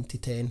kind of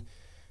 90-10,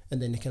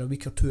 and then a kind of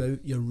week or two out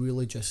you're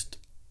really just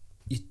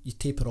you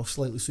taper off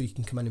slightly so you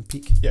can come in and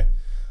peak. Yeah.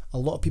 A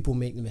lot of people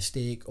make the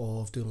mistake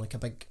of doing like a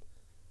big,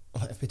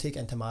 if we take it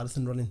into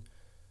marathon running,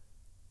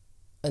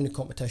 in the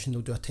competition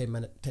they'll do a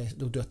 10-minute test,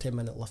 they'll do a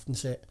 10-minute lifting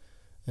set,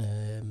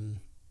 and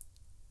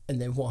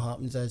then what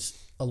happens is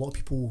a lot of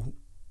people,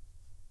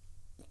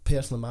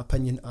 personally in my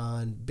opinion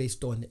and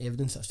based on the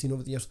evidence I've seen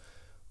over the years,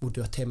 will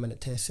do a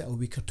 10-minute test set a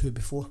week or two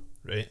before.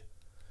 Right.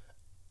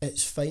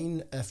 It's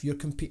fine if you're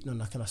competing on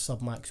a kind of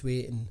sub-max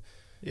weight, and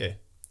yeah,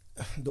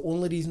 the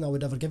only reason I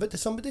would ever give it to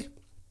somebody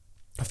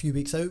a few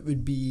weeks out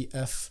would be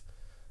if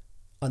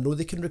I know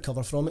they can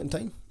recover from it in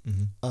time,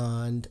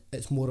 and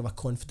it's more of a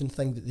confident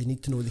thing that they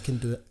need to know they can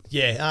do it.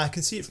 Yeah, I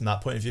can see it from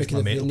that point of view, from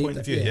a mental point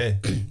of view, yeah.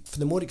 For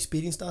the more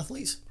experienced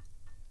athletes,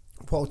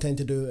 what I'll tend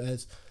to do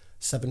is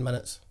 7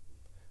 minutes,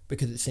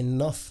 because it's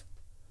enough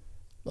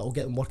that I'll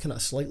get them working at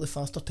a slightly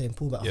faster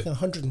tempo, but at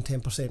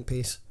 110%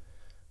 pace,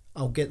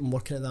 I'll get them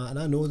working at that, and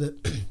I know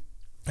that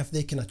if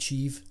they can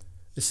achieve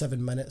the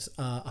 7 minutes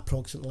at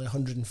approximately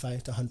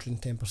 105 to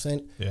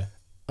 110%,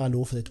 I know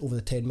over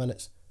the 10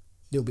 minutes,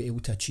 they'll be able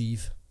to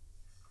achieve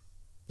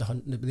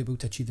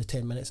the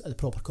 10 minutes at the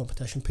proper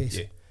competition pace.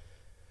 Yeah.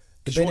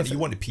 You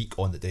want to peak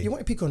on the day. You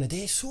want to peak on the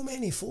day. So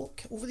many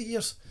folk over the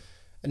years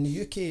in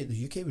the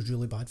UK was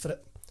really bad for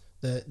it.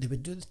 They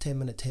would do the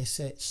 10-minute test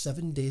set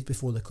 7 days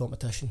before the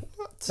competition.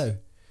 What? Now,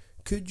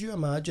 could you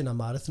imagine a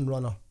marathon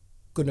runner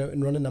going out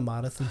and running a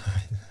marathon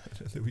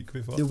the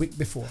week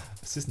before?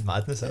 It's just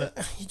madness, isn't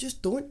it? You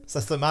just don't. It's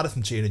like the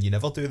marathon training, you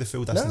never do the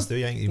full distance, do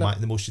you?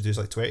 The most you do is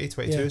like 20,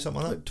 22,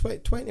 something like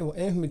that. 20,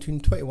 anything between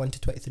 21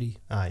 to 23.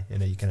 Aye,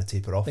 and then you kind of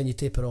taper off. Then you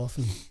taper off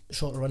and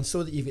shorter runs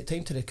so that you get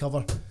time to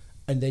recover,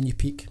 and then you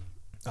peak.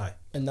 Aye.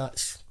 And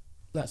that's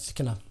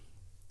kind of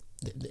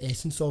the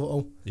essence of it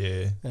all.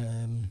 Yeah.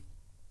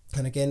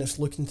 And again, it's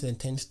looking to the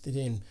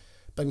intensity, and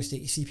big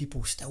mistake, you see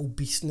people still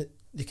beasting it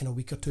the kind of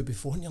week or two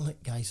before, and you're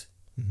like, guys,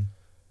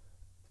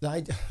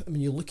 I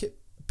mean, you look at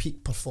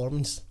peak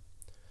performance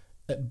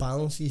it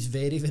balances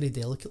very, very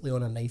delicately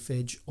on a knife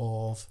edge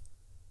of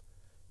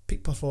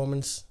peak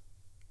performance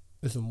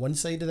is on one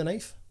side of the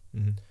knife,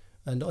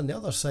 and on the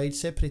other side,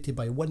 separated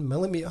by 1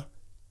 millimetre,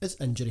 is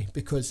injury.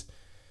 Because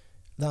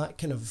that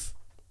kind of,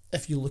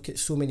 if you look at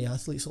so many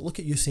athletes, look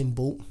at Usain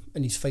Bolt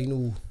in his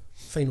final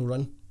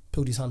run,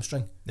 pulled his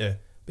hamstring. Yeah.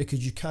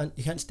 Because you can't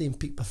stay in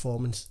peak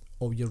performance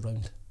all year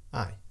round.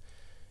 Aye.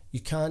 You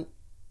can't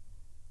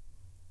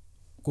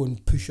go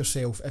and push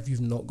yourself if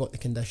you've not got the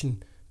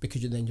condition,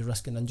 because then you're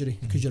risking injury,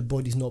 because your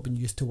body's not been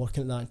used to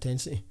working at that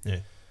intensity. Yeah.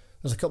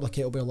 There's a couple of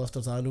kettlebell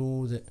lifters I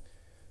know that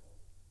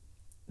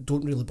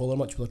don't really bother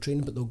much with their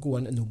training, but they'll go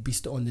in and they'll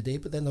beast it on the day,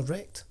 but then they're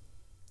wrecked.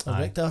 They're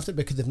wrecked after it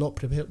because they've not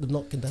prepared, they've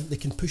not conditioned. They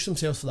can push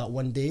themselves for that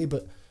one day,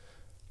 but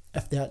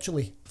if they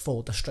actually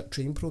followed a strict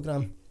training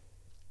programme,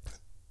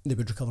 they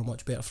would recover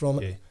much better from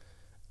it. Yeah.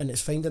 And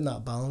it's finding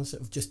that balance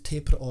of just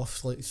taper it off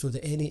slightly so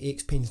that any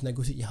aches, pains,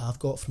 niggles that you have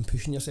got from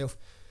pushing yourself,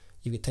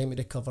 you get time to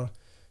recover,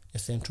 your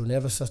central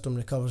nervous system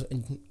recovers.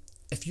 And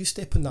if you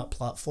step on that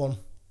platform,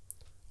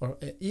 or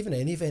even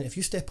any event, if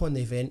you step on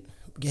the event,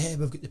 we've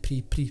got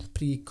the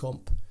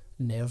pre-comp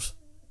nerves.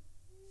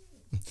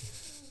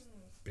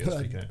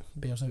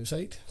 Bears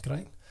outside,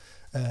 correct.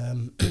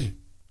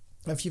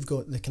 If you've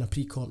got the kind of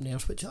pre-comp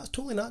nerves, which that's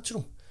totally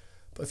natural,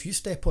 but if you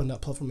step on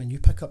that platform and you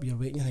pick up your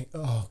weight and you think,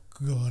 oh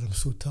God, I'm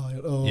so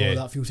tired,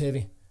 that feels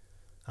heavy,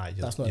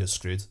 you're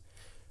screwed.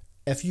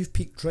 If you've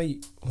peaked right,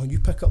 when you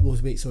pick up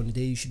those weights on the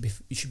day, you should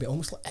be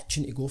almost like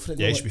itching to go for it.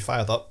 Yeah, you should be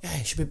fired up. Yeah,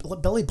 you should be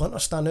like Billy Bunter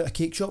standing out a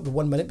cake shop with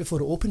 1 minute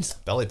before it opens.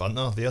 Billy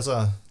Bunter, there's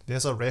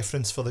a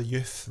reference for the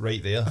youth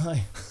right there.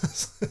 Aye.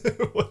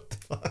 What the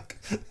fuck?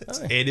 Does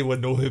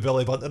anyone know who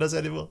Billy Bunter is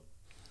anymore?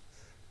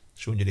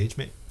 Showing your age,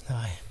 mate.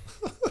 Aye.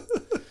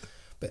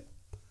 But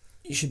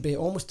you should be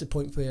almost to the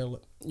point where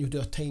you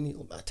do a tiny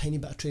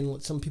bit of training.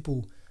 Like some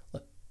people,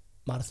 like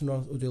marathon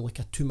runners, will do like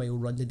a 2 mile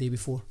run the day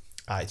before.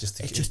 Aye, just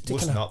to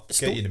loosen up,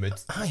 get you in the mood.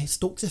 Aye, it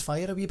stokes the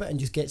fire a wee bit and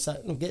just gets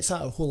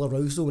that whole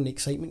arousal and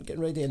excitement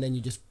getting ready, and then you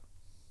just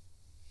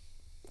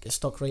get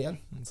stuck right in.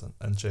 That's an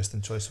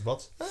interesting choice of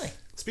words. Aye.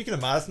 Speaking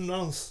of marathon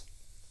runners,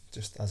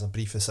 just as a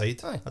brief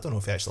aside, I don't know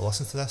if he actually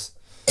listens to this.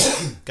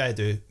 Guy I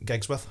do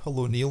gigs with,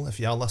 hello Neil, if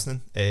you are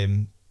listening,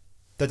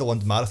 did a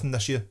London Marathon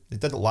this year. They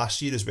did it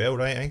last year as well,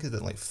 right? I think they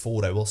did like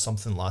 4 hours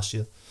something last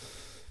year.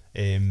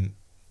 Did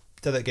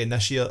it again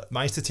this year,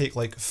 managed to take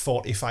like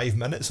 45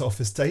 minutes off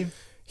his time.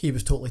 He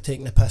was totally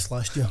taking the piss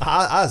last year.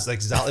 That's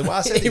exactly what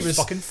I said. He was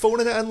fucking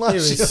phoning it in last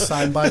year. He was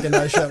sandbagging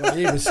that shit.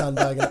 He was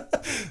sandbagging it.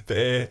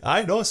 But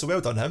I know, so well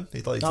done him.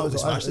 He totally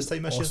smashed his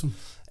time this awesome.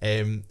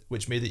 year.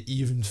 Which made it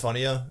even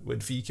funnier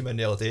when Fee came in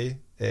the other day.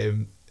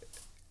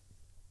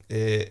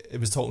 It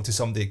was talking to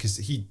somebody, because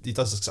he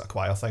does this sort of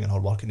choir thing in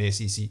her work in the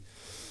SEC,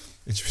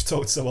 and she was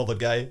talking to some other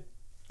guy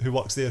who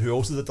works there who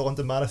also did the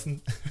London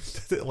Marathon.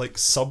 Did it like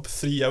sub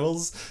 3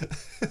 hours.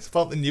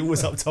 Apparently Neil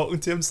was up talking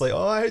to him. It's like,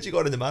 oh, how'd you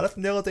go in the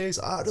marathon the other day? He's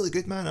like, really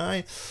good, man.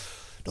 Aye,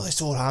 really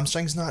sore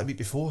hamstrings and that a week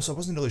before, so I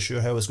wasn't really sure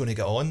how I was going to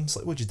get on. It's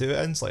like, what'd you do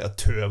it in? It's like a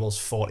 2 hours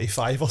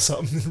 45 or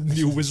something.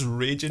 Neil was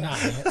raging.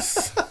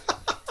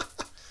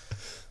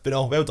 But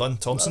no, well done,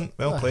 Thompson.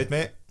 Well played,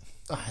 mate.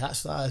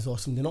 That is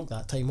awesome. They knocked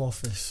that time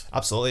off.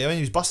 Absolutely. I mean,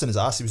 he was busting his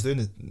ass. He was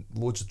doing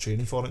loads of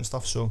training for it and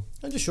stuff. So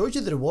it just shows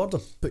you the reward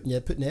of putting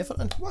effort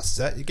in. Well, that's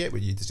it. You get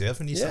what you deserve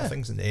in these sort of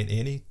things, and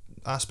any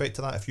aspect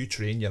to that. If you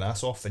train your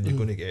ass off, then you're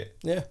going to get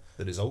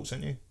the results,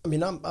 aren't you? I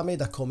mean, I made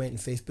a comment on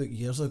Facebook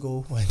years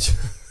ago when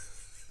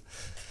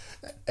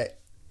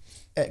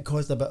it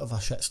caused a bit of a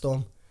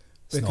shitstorm.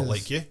 It's not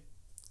like you.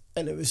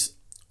 And it was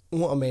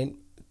what I meant.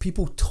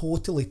 People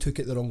totally took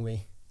it the wrong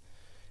way.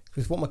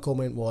 Because what my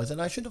comment was,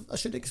 and I should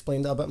have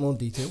explained that a bit more in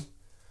detail.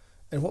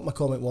 And what my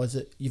comment was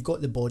that you've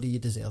got the body you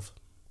deserve.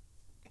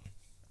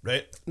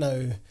 Right.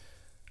 Now,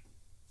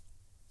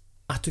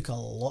 I took a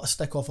lot of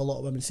stick off a lot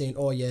of women saying,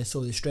 "Oh yeah,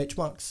 so the stretch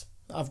marks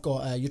I've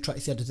got, you're trying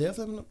to say I deserve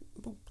them."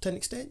 Well, to an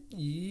extent,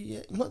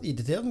 yeah, not that you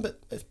deserve them, but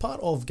it's part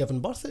of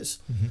giving birth. It's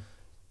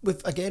we've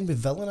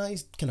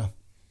villainized kind of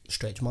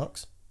stretch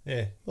marks.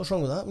 Yeah. What's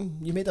wrong with that?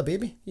 You made a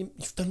baby.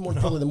 You've done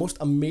probably the most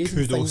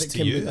amazing thing that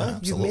can be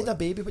done. You've made a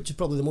baby, which is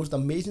probably the most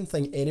amazing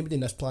thing anybody on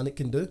this planet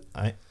can do.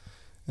 Aye.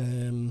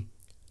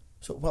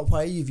 So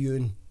why are you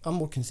viewing? I'm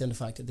more concerned the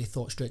fact that they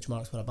thought stretch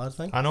marks were a bad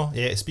thing. I know.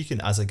 Yeah.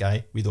 Speaking as a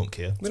guy, we don't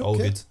care. It's all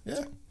good.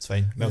 Yeah. It's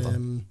fine. Well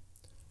done.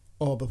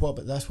 But what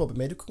about this? What about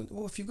medical?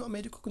 Well, if you've got a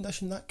medical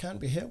condition, that can't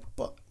be helped.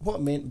 But what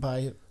I meant by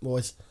it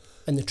was,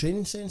 in the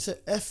training sense,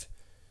 that if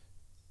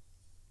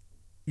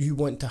you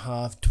want to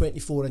have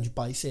 24-inch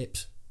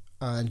biceps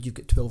and you've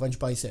got 12-inch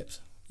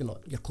biceps,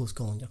 you're close,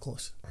 Colin. You're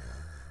close.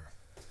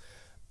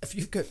 If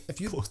you've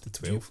close to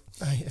 12.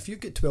 If you've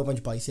got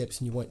 12-inch biceps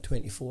and you want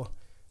 24,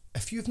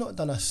 if you've not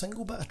done a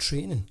single bit of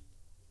training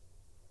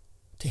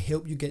to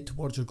help you get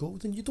towards your goal,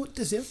 then you don't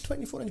deserve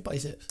 24-inch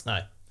biceps.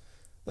 Aye.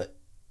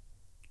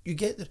 You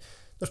get there.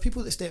 There's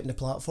people that step on the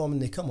platform and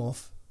they come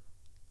off,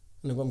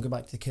 and they're going to go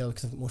back to the Kerr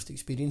because I've got most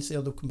experience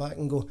there. They'll come back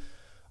and go,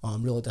 "Oh,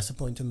 I'm really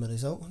disappointed in my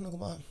result." And I go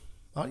back,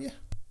 "Are you?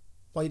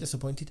 Why are you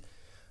disappointed?"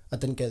 "I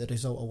didn't get the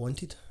result I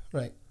wanted."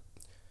 Right.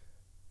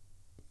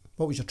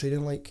 What was your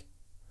training like?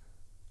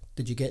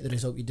 Did you get the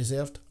result you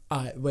deserved?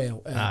 Did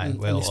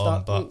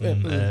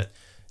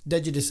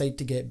you decide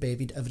to get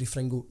bevied every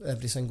single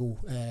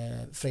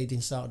Friday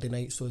and Saturday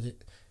night so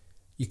that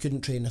you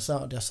couldn't train a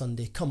Saturday or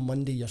Sunday? Come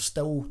Monday, you're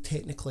still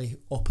technically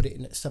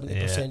operating at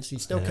 70%, so you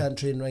still can't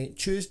train right.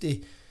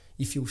 Tuesday,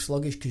 you feel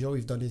sluggish because all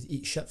you've done is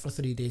eat shit for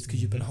 3 days because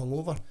you've been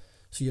hungover,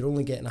 so you're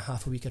only getting a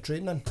half a week of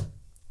training.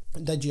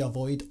 Did you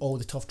avoid all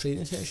the tough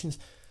training sessions?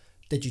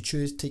 Did you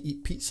choose to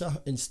eat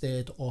pizza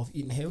instead of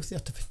eating healthier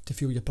to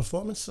fuel your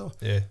performance? So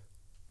yeah.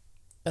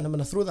 And I'm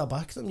going to throw that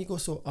back at them. You go,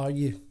 so are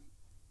you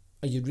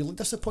really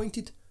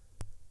disappointed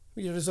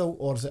with your result,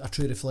 or is it a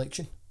true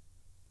reflection?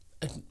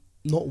 And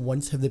not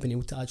once have they been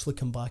able to actually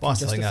come back and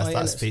justify it.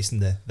 That's facing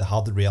the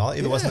harder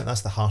reality, though, isn't it?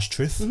 That's the harsh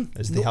truth,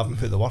 is they haven't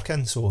put the work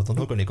in, so they're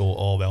not going to go,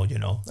 oh, well,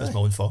 it's my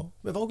own fault.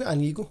 We've all got an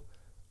ego,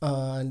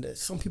 and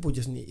some people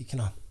just need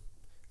to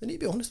they need to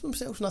be honest with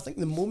themselves, and I think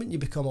the moment you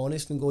become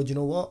honest and go, do you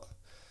know what?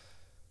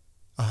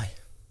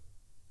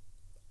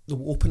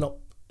 They'll open up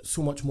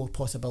so much more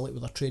possibility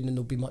with their training, and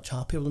they'll be much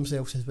happier with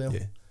themselves as well.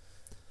 Yeah.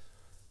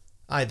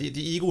 The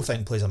ego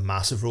thing plays a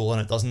massive role in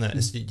it, doesn't it?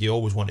 It's, you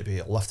always want to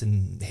be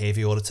lifting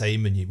heavy all the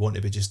time, and you want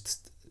to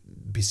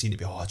be seen to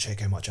be, check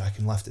how much I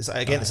can lift.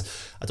 I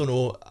don't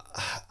know,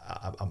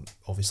 I'm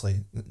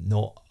obviously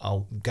not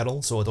a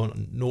girl, so I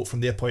don't know from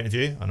their point of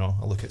view. I know,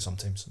 I look at it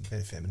sometimes, I'm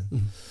very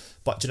feminine.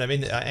 But do you know what I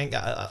mean? I think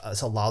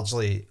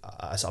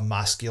it's a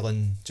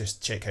masculine,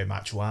 just check how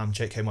macho I am,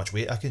 check how much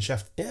weight I can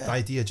shift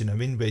idea, do you know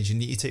what I mean? Whereas you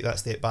need to take that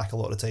step back a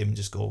lot of the time and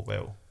just go,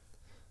 well,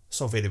 it's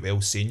all very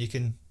well saying you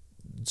can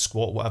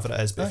squat whatever it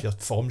is, but if your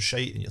form's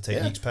shite and your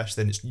technique's pish,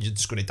 then you're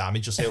just going to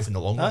damage yourself in the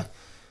long run.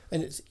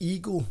 And it's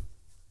ego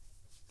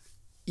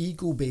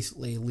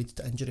basically leads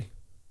to injury.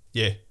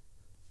 Yeah.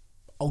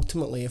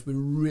 Ultimately, if we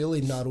really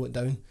narrow it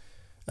down,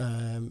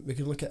 we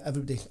could look at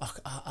everybody.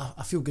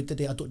 I feel good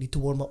today, I don't need to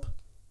warm up.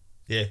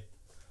 Yeah.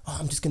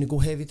 I'm just going to go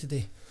heavy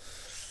today.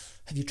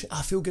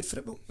 I feel good for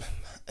it, but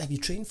have you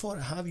trained for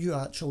it? Have you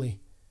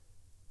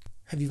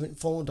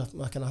followed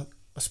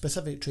a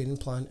specific training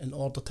plan in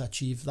order to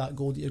achieve that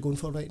goal that you're going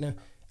for right now?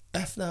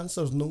 If the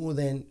answer is no,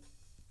 then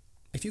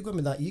if you go in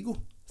with that ego,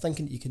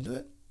 thinking that you can do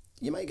it,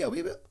 you might get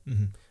away with it.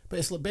 But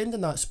it's like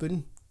bending that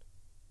spoon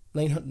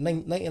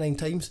 99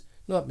 times.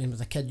 You know what I mean? As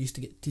a kid, you used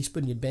to get a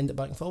teaspoon, you'd bend it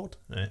back and forward.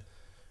 Right.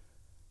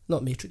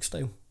 Not Matrix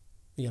style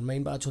in your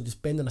mind, but actually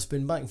just bending a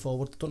spoon back and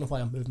forward. Don't know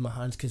why I'm moving my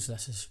hands, because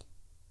this is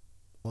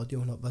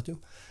audio, not video.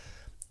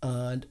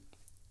 And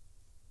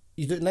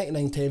you do it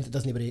 99 times, it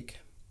doesn't break.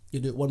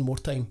 You do it one more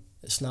time,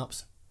 it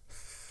snaps.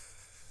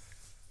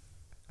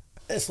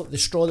 It's like the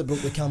straw that broke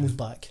the camel's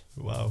back.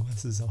 Wow,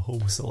 this is a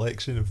whole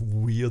selection of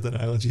weird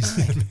analogies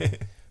here,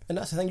 mate. And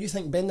that's the thing, you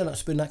think bending that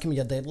spoon, that can be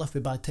your deadlift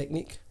with bad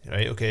technique.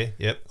 Right, okay,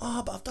 yep.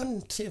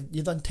 But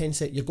you've done 10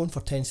 sets, you're going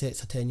for 10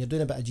 sets of 10, you're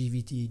doing a bit of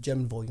GVT,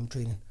 gym volume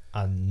training.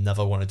 I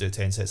never want to do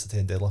 10 sets of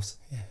 10 deadlifts.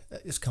 Yeah,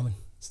 it's coming.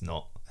 It's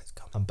not. It's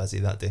coming. I'm busy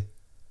that day.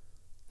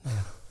 No.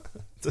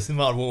 Doesn't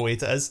matter what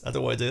weight it is, I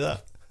don't want to do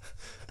that.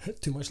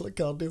 Too much like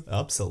cardio.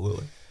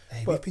 Absolutely.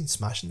 Hey, we've been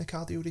smashing the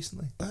cardio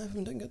recently. I've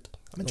been doing good.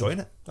 I'm enjoying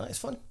it. It's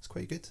fun. It's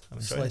quite good. I'm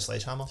enjoying the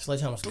sledgehammer.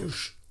 Sledgehammer's cool.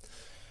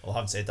 Well,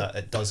 having said that,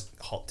 it does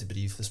hurt to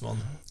breathe this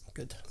morning.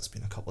 Good. It's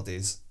been a couple of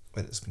days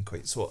when it's been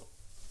quite sore.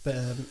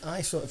 But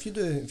so if you're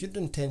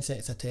doing 10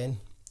 sets of 10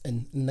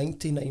 and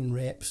 99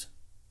 reps,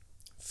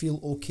 feel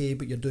okay,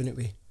 but you're doing it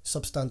with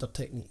substandard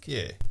technique.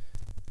 Yeah.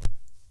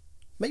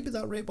 Might be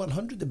that rep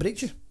 100 that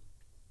breaks you.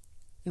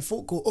 And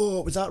folk go, oh,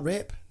 it was that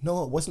rep.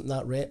 No, it wasn't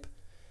that rep.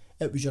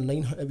 It was your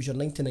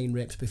 99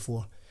 reps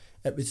before.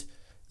 It was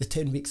the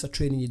 10 weeks of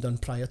training you'd done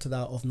prior to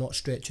that of not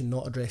stretching,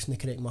 not addressing the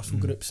correct muscle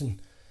groups,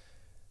 and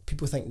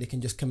people think they can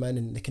just come in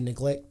and they can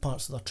neglect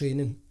parts of their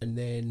training and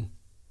then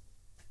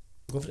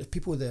go for it.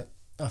 People that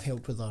I've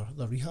helped with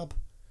their rehab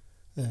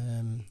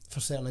for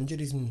certain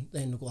injuries, and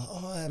then they'll go like,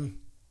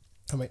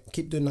 I might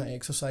keep doing that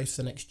exercise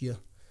for the next year.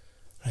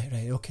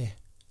 Right, okay.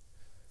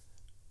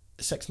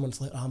 6 months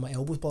later, my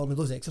elbow's bothering me,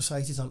 those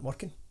exercises aren't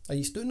working. Are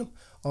you still doing them?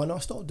 Oh no, I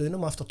stopped doing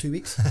them after 2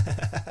 weeks.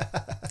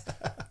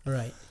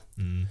 Right.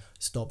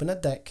 Stop being a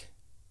dick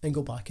and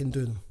go back and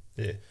do them.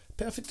 Yeah.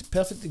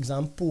 Perfect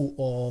example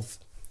of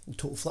the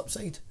total flip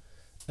side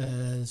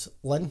is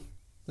Lynn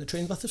that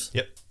trains with us.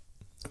 Yep.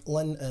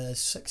 Lynn is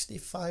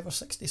 65 or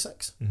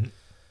 66.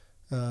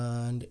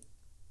 And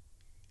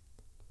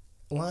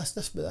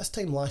this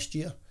time last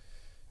year,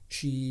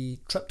 she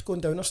tripped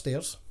going down her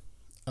stairs,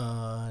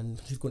 and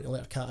she was going to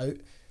let her cat out,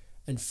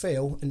 and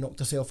fell and knocked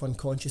herself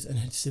unconscious and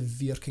had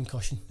severe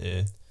concussion.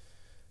 Yeah.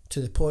 To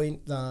the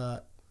point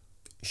that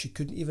she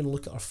couldn't even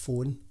look at her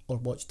phone or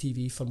watch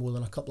TV for more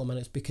than a couple of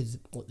minutes because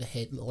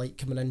the light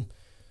coming in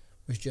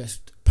was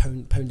just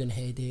pounding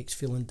headaches,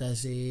 feeling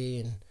dizzy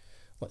and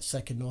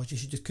sick and nauseous.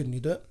 She just couldn't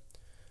do it.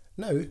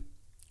 Now,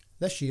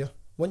 this year,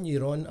 1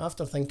 year on,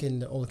 after thinking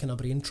that all the kind of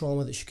brain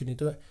trauma that she couldn't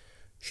do it,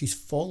 she's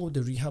followed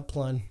the rehab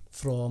plan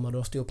from an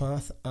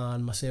osteopath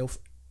and myself,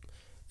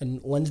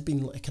 and Lynn's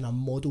been like a kind of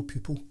model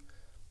pupil.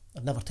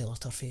 I'd never tell her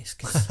to her face,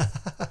 because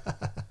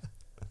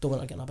don't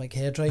want to get in a big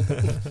head, right?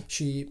 But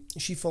she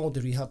followed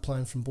the rehab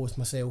plan from both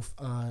myself,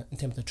 in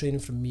terms of the training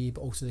from me,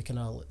 but also the kind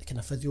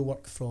of physio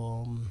work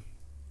from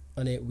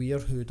Annette Weir,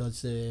 who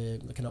does the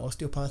kind of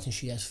osteopath, and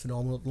she is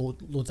phenomenal.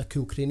 Loads of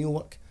cool cranial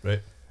work.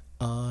 Right.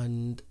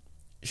 And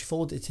she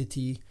followed it to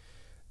T.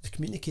 The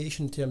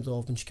communication in terms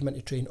of when she came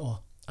into train,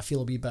 I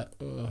feel a wee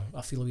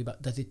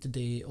bit dizzy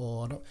today,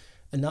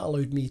 and that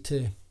allowed me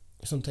to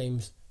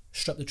sometimes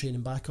strip the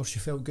training back, or she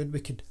felt good, we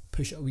could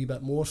push it a wee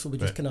bit more, so we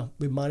just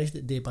we managed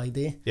it day by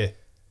day. Yeah.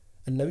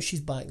 And now she's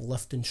back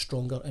lifting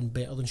stronger and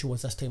better than she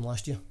was this time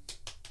last year.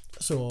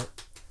 So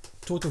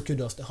total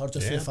kudos to her,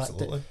 just for the fact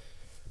that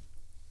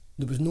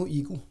there was no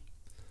ego.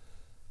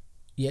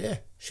 Yeah,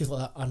 she's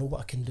like, I know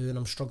what I can do and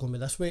I'm struggling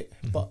with this weight,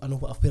 but I know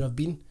where I've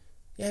been.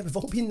 Yeah, we've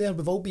all been there,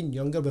 we've all been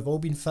younger, we've all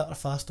been fitter,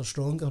 faster,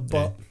 stronger,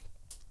 but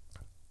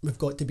we've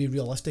got to be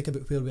realistic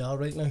about where we are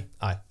right now.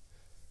 Aye.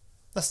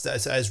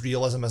 It is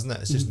realism, isn't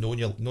it? It's just knowing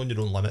your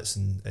own limits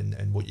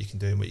and what you can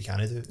do and what you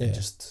can't do, and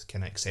just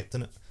kind of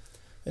accepting it.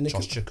 And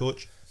trust your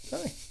coach.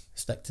 Aye.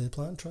 Stick to the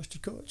plan, trust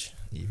your coach.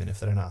 Even if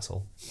they're an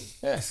asshole.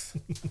 Yes.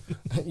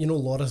 You know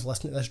Laura's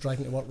listening to this,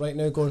 driving to work right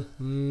now going,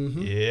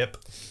 Yep.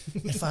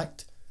 In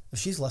fact, if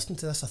she's listening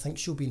to this, I think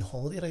she'll be on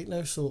holiday right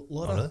now, so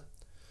Laura... Oh, really?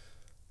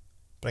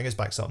 Bring us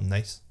back something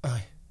nice.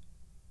 Aye.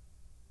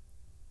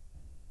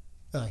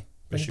 Bring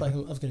us back, I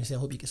was going to say, I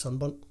hope you get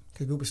sunburnt,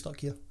 because we'll be stuck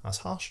here. That's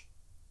harsh.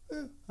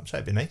 Yeah. I'm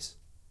trying to be nice.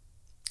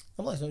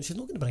 I'm like, she's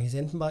not going to bring us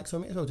anything back, so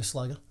I might as well just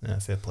slag her. Yeah,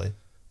 fair play.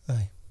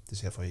 Aye.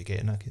 Deserve what you get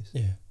in that case.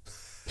 Yeah.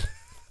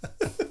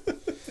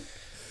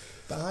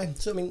 But aye,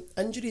 so I mean,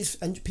 injuries,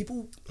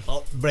 people...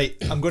 Oh, right,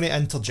 I'm going to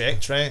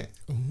interject, right?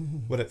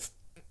 We're at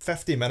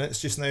 50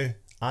 minutes just now.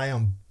 I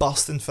am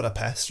busting for a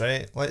piss,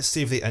 right? Let's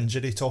save the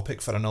injury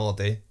topic for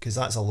another day, because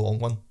that's a long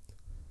one.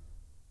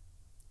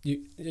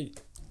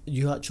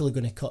 You actually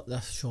going to cut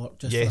this short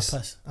just for a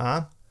piss?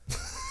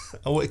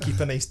 I want to keep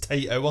a nice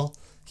tight hour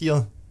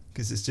here,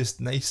 because it's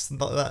just nice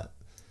like that.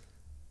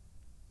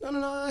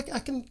 No, I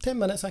can, 10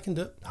 minutes, I can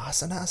do it.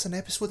 That's an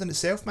episode in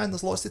itself, man.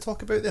 There's lots to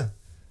talk about there.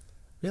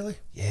 Really?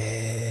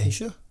 Yeah. You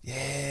sure?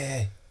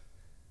 Yeah.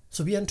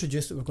 So we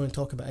introduced that we're going to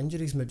talk about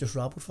injuries, and we've just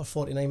rabbled for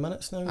 49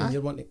 minutes now, and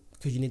you're wanting,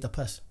 because you need a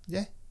piss.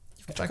 Yeah.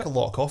 You've drank a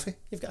lot of coffee.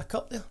 You've got a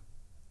cup there.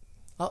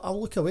 I'll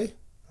look away.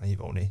 You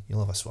won't. You'll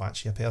have a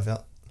swatch, you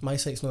pervert. My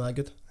sight's not that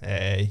good.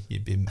 Hey,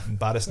 you'd be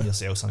embarrassing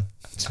yourself, son.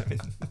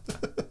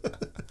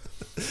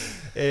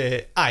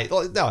 Aye,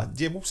 no,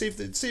 yeah, we'll save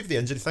the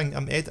injury thing.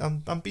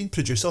 I'm being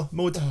producer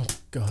mode. Oh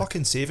God!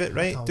 Fucking save it,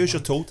 right? Do as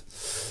you're told.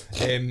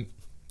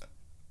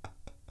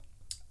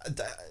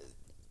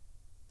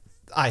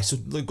 Aye, so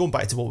going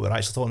back to what we were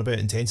actually talking about,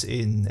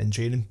 intensity and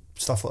training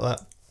stuff like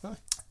that. Aye.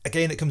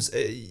 Again, it comes.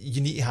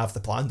 You need to have the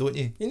plan, don't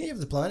you? You need to have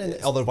the plan, and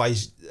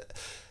otherwise,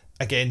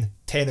 again,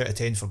 10 out of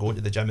 10 for going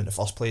to the gym in the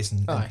first place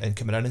and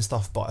coming in and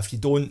stuff. But if you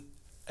don't,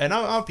 and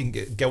I've been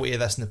guilty of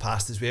this in the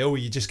past as well, where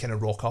you just kind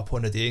of rock up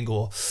on a day and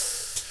go,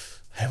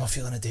 how am I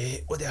feeling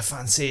today? What do I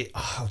fancy?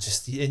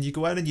 And you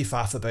go in and you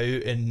faff about,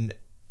 and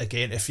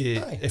again, if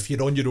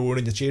you're on your own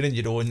and you're training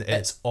your own,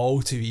 it's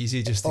all too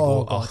easy just to do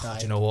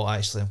you know what,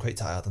 actually I'm quite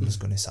tired, I'm just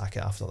going to sack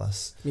it after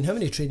this. I mean, how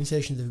many training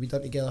sessions have we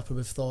done together where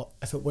we've thought,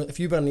 if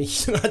you were in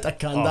had I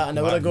canned that an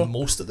hour ago?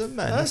 Most of them,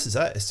 man. This is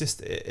it. It's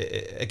just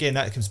again,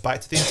 that comes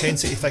back to the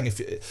intensity thing.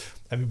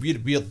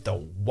 We're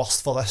the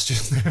worst for this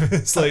just now.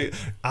 It's like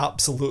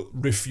absolute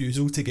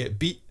refusal to get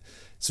beat.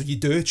 So you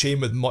do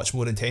train with much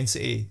more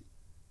intensity.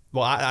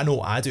 Well, I know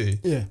I do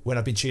when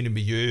I've been training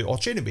with you or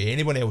training with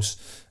anyone else,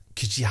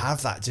 because you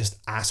have that just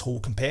asshole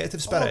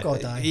competitive spirit. Oh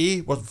God,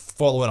 A, we're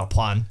following a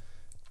plan.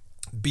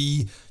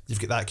 B, you've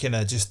got that kind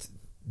of just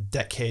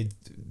dickhead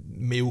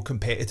male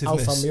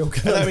competitiveness. Alpha male.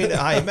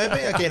 I mean,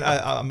 maybe again,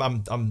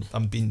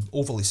 I'm being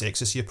overly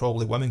sexist here.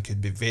 Probably women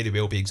could very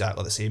well be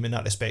exactly the same in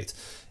that respect.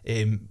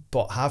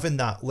 But having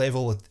that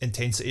level of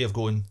intensity of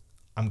going,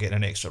 I'm getting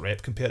an extra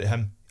rep compared to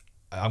him,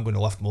 I'm going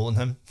to lift more than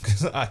him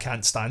because I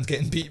can't stand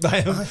getting beat by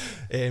him.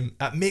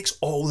 It makes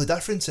all the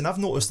difference. And I've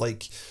noticed,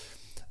 like,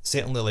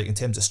 certainly, like in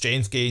terms of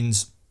strength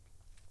gains,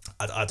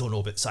 I don't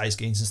know about size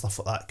gains and stuff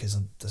like that, because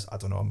I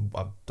don't know,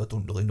 I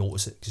don't really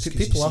notice it.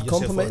 People are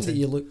complimenting that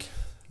you look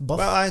buff.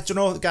 Well, do you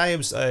know, the guy who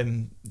was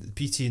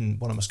PT in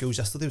one of my schools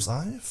yesterday was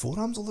like,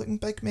 forearms are looking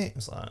big, mate. I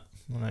was like,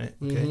 alright,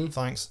 okay,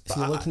 thanks. Is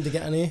he looking to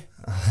get an A?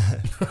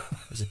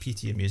 There's a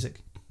PT in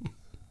music.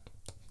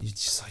 You're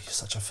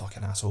such a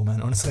fucking asshole,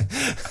 man, honestly.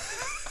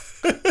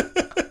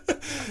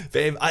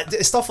 But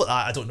stuff like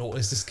that I don't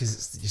notice just because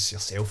it's just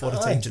yourself all the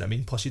time. Do you know what I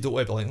mean? Plus you don't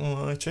want to be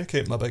like, check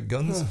out my big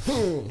guns.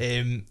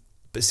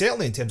 But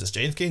certainly in terms of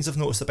strength gains, I've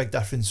noticed a big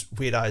difference.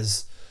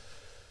 Whereas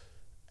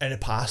in the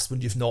past,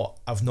 when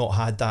I've not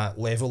had that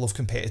level of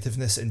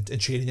competitiveness and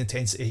training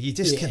intensity, you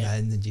just come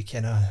in and you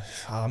kind of,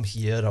 I'm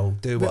here, I'll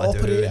do what I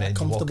do, and then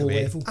you walk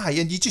away. Level.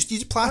 And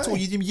you plateau.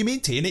 You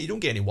maintain it. You don't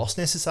get any worse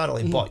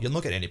necessarily, but you're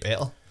not getting any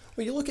better.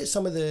 Well, you look at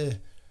some of the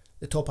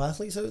top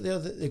athletes out there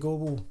that they go,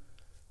 well,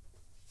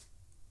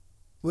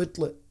 would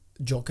like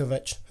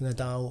Djokovic,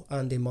 Nadal,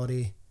 Andy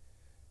Murray,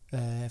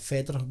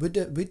 Federer,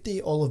 would they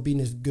all have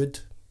been as good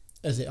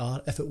as they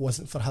are if it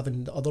wasn't for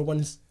having the other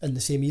ones in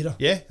the same era.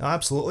 Yeah,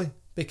 absolutely.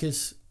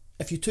 Because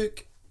if you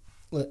took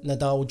like,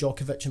 Nadal,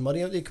 Djokovic and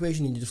Murray out of the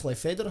equation and you just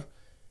left Federer,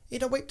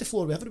 he'd have wiped the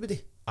floor with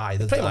everybody. Aye,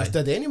 Pretty much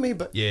did anyway,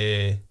 but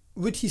yeah.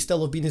 would he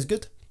still have been as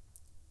good?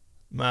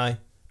 Aye.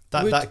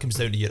 That comes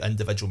down to your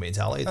individual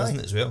mentality, doesn't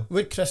it, as well?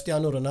 Would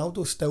Cristiano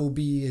Ronaldo still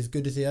be as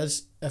good as he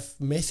is if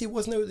Messi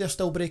wasn't out there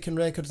still breaking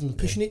records and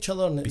pushing each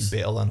other? And Be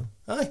better than him.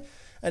 Aye.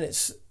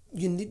 And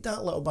you need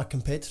that little bit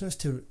of competitiveness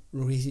to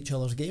raise each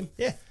other's game.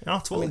 Yeah,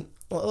 totally. I mean,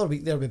 the other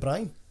week there with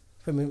Brian,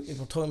 when we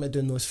were talking about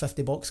doing those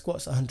 50 box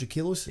squats at 100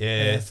 kilos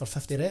for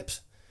 50 reps,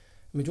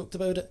 and we joked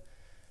about it,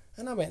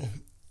 and I went,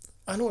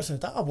 I noticed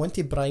that I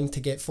wanted Brian to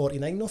get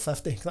 49, no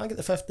 50. Can I get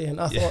the 50?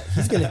 And I thought,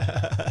 he's going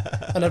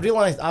to... And I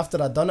realised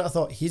after I'd done it, I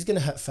thought, he's going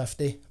to hit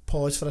 50,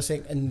 pause for a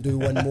second and do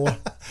one more.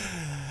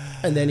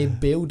 And then he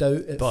bailed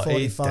out at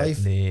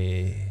 45.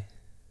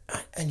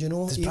 And you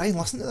know... Does Brian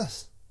listen to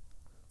this?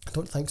 I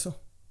don't think so.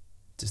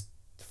 Just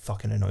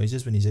fucking annoys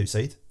us when he's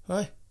outside.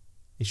 Aye.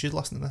 He should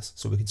listen to this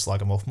so we can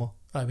slag him off more.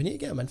 Aye, we need to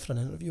get him in for an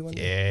interview one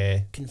day.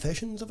 Yeah.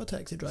 Confessions of a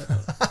taxi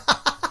driver.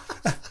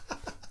 I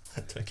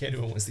don't think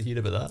anyone wants to hear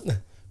about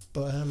that.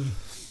 But,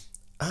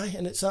 aye,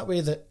 and it's that way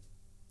that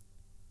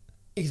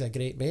he's a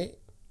great mate.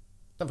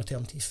 Never tell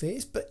him to his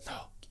face, but no,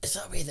 it's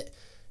that way that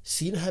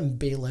seeing him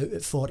bail out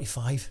at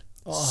 45,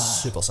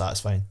 super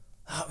satisfying.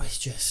 That was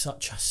just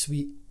such a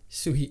sweet,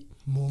 sweet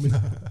moment.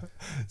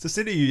 So I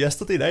said to you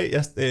yesterday night,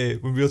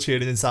 when we were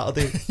training on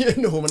Saturday,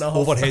 home and a half.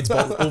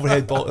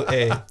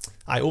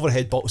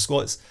 overhead box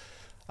squats.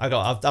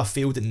 I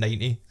failed at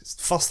 90.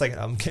 First thing,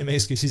 I'm getting my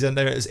excuses in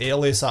there. It's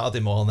early Saturday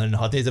morning.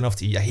 I hadn't had enough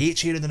to eat. I hate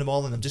training in the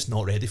morning. I'm just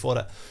not ready for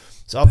it.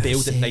 So I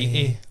bailed at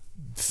 90.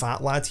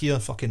 Fat lad here,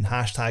 fucking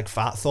hashtag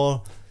fat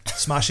Thor.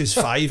 Smashes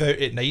 5 out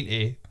at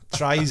 90.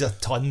 Tries a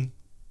ton,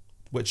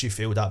 which he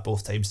failed at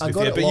both times. To be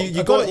fair, but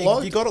you got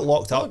it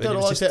locked up. It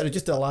was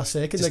just the last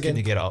second just again.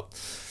 Couldn't get it up.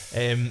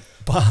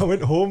 But I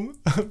went home,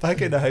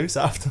 back in the house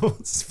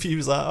afterwards. He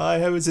was like, "Aye,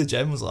 how was the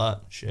gym?" I was like,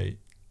 "Shite."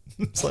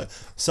 It's like,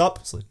 sup?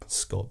 It's like,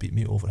 Scott beat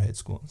me at overhead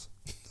squats.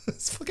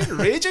 It's fucking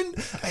raging.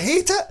 I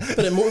hate it.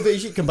 But it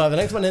motivates you to come back the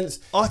next one. And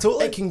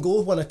totally. It can go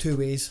one of two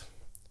ways.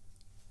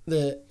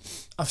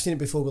 I've seen it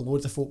before with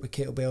loads of folk with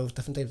kettlebells,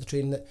 different types of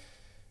training, that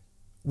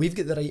we've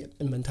got the right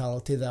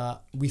mentality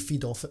that we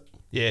feed off it.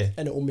 Yeah.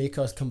 And it will make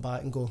us come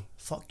back and go,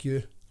 fuck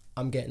you,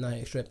 I'm getting that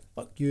extra rep.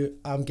 Fuck you,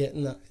 I'm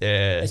getting that.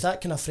 Yeah. It's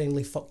that kind of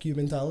friendly fuck you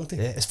mentality.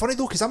 Yeah. It's funny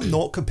though, because I'm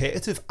not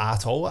competitive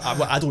at all.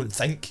 I don't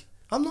think.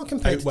 I'm not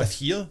competitive. Out with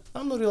here.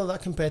 I'm not really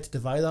that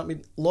competitive either. I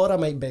mean, Laura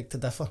might beg to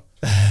differ.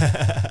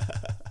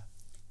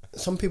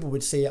 Some people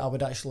would say I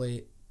would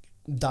actually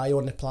die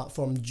on the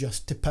platform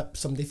just to pip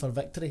somebody for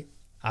victory.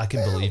 I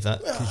can believe that,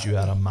 because you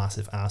are a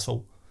massive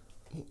asshole.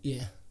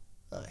 Yeah.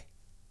 Aye.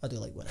 I do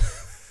like winning.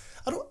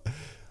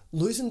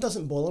 Losing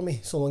doesn't bother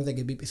me so long as I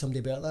get beat by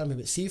somebody better than me,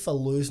 but see if I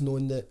lose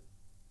knowing that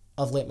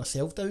I've let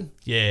myself down,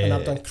 and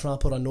I've done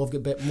crap, or I know I've got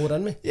a bit more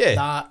in me,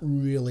 that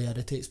really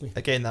irritates me.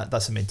 Again,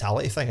 that's a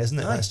mentality thing, isn't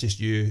it? Aye. That's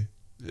just you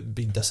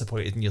being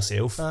disappointed in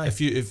yourself. Aye.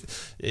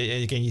 If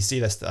again, you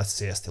say this, I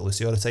say this to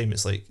Lucy all the time,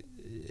 it's like,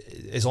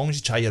 as long as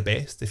you try your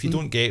best, if you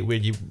don't get where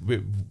you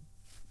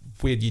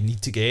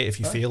need to get, if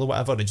you fail or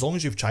whatever, as long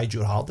as you've tried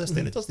your hardest,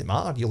 then it doesn't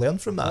matter, you learn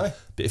from that.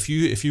 But if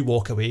you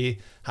walk away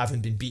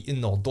having been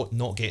beaten or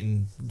not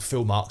getting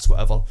full marks,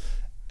 whatever,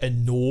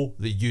 and know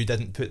that you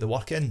didn't put the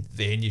work in,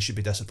 then you should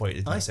be disappointed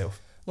in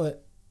yourself. Well,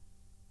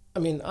 I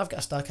mean, I've got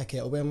a stack of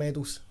kettlebell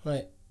medals,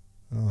 right?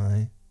 Oh,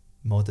 aye.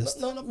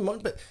 Modest. No, not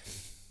modest, but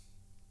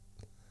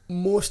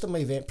most of my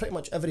event, pretty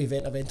much every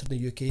event I've entered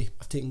in the UK,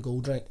 I've taken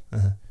gold, right?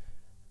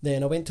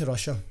 Then I went to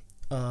Russia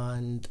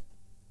and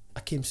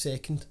I came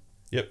second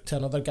to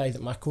another guy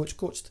that my coach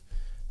coached.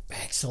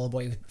 Big silly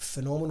boy,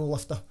 phenomenal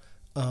lifter,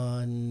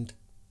 and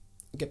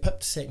get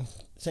pipped to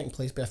second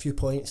place by a few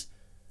points.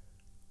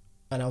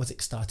 And I was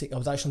ecstatic. I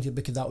was actually,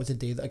 because that was the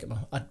day that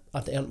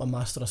I'd earned my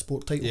Master of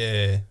Sport title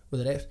with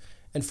the reps.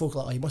 And folk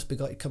were like, oh, you must be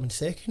glad to come in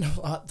second. I was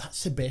like,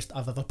 that's the best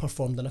I've ever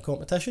performed in a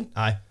competition.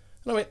 Aye.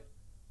 And I went,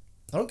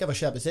 I don't give a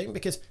shit about second,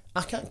 because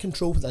I can't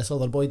control what this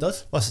other boy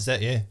does. This is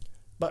it, yeah.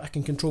 But I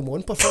can control my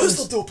own performance.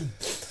 Personal doping.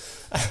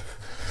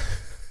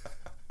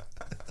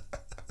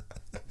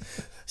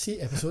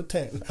 See, episode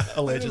 10.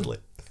 Allegedly.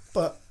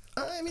 But,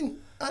 I mean,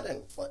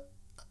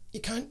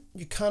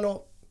 you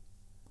cannot...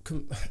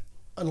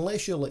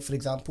 unless you're like, for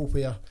example,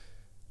 where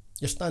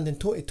you're standing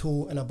toe to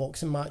toe in a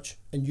boxing match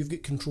and you've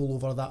got control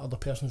over that other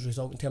person's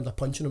result in terms of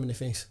punching them in the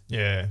face.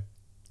 Yeah.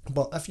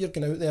 But if you're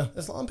going out there,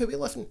 it's like I'm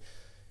weightlifting.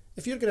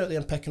 If you're going out there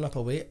and picking up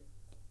a weight,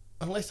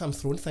 unless I'm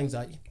throwing things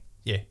at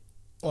you,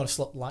 or a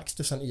slip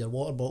laxatives into your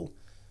water bottle,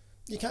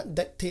 you can't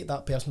dictate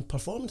that person's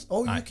performance.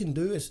 All you can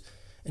do is,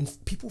 and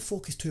people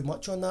focus too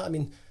much on that. I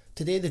mean,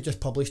 today they've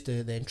just published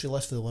the entry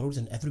list for the Worlds,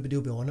 and everybody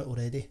will be on it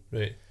already.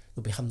 Right.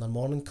 They'll be having their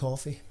morning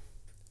coffee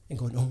and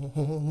going,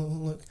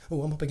 look,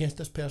 I'm up against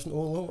this person,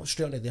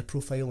 straight onto their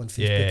profile on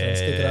Facebook and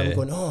Instagram, and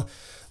going,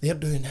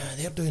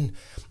 they're doing,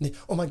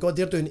 oh my God,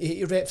 they're doing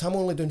 80 reps, I'm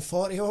only doing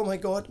 40, oh my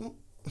God.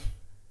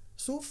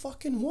 So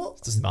fucking what?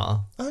 It doesn't matter.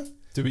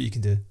 Do what you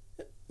can do.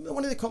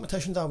 one of the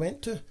competitions I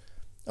went to,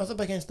 I was up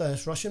against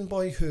this Russian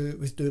boy who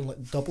was doing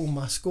like double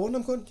my score, and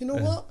I'm going, you know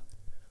what?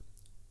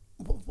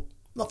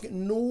 I've got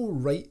no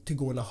right to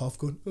go in a huff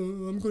going, oh,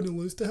 I'm going to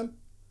lose to him.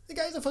 The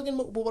guy's a fucking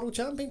multiple world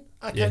champion.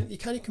 You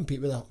can't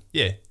compete with that.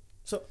 Yeah.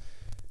 So,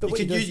 but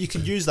you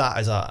can use that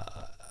as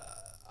a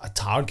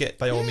target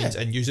by all means,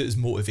 and use it as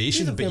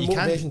motivation. But you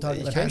can't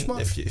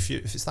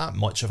if it's that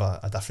much of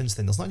a difference,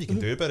 then there's nothing you can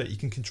do about it. You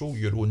can control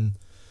your own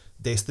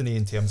destiny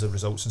in terms of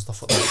results and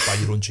stuff like that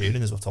by your own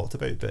training, as we've talked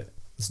about. But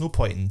there's no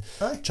point in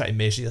trying to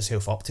measure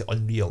yourself up to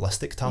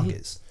unrealistic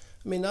targets.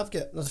 I mean,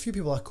 there's a few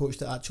people I coach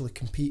that actually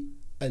compete,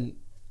 and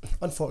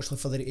unfortunately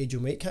for their age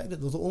and weight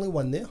category, there's only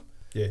one there.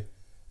 Yeah.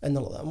 And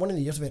one of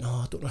the years I went,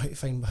 I don't know how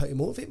to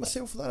motivate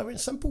myself for that. I went,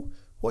 simple.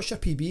 What's your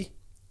PB?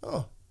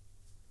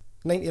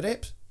 90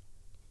 reps.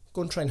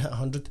 Go and try and hit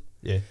 100.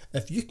 Yeah.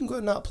 If you can go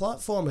on that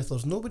platform, if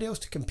there's nobody else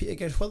to compete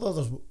against,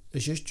 whether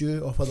it's just you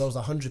or whether there's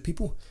 100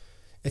 people,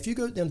 if you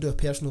go out there and do a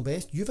personal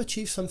best, you've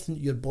achieved something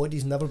that your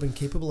body's never been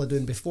capable of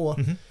doing before,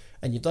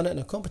 and you've done it in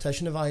a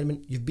competition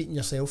environment. You've beaten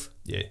yourself.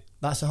 Yeah.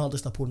 That's the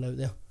hardest opponent out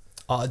there.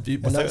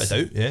 Without a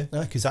doubt, yeah.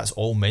 Because that's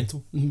all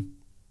mental.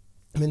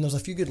 I mean, there's a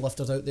few good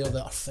lifters out there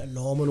that are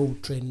phenomenal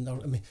training.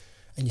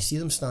 And you see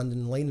them standing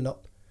and lining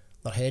up,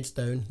 their heads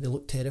down, they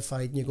look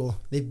terrified, and you go,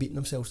 they've beaten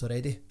themselves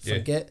already.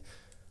 Forget,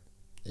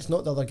 it's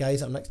not the other guys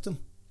that are next to them,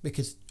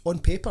 because on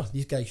paper,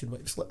 these guys should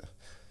win.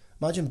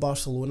 Imagine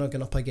Barcelona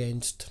going up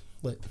against,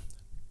 like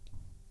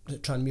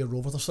Tranmere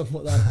Rovers or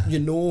something like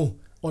that.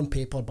 On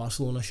paper,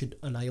 Barcelona should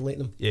annihilate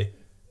them. Yeah.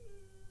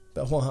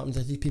 But what happens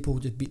is these people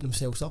just beat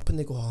themselves up and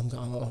they go, and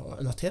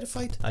they're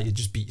terrified. You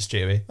just beat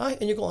straight away.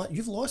 And you go,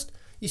 you've lost.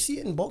 You see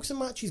it in boxing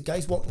matches,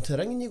 guys walking to the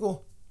ring and you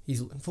go,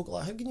 folk are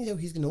like, how can you tell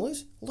he's going to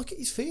lose? Look at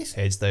his face.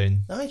 Heads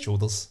down,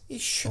 shoulders,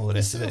 he's all the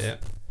rest of it,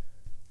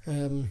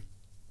 yeah.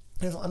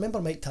 I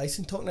remember Mike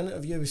Tyson talking in an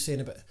interview, he was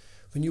saying about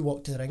when you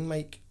walk to the ring,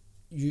 Mike,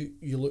 you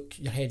look,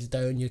 your head's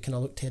down, you kind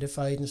of look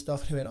terrified and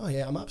stuff. And he went, oh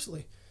yeah, I'm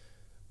absolutely,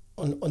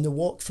 on the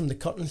walk from the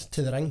curtains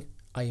to the ring,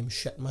 I am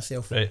shitting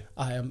myself. Right.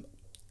 I am,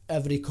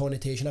 every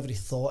connotation, every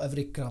thought,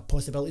 every kind of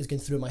possibility is going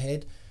through my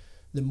head.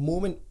 The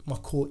moment my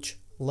coach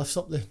lifts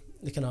up the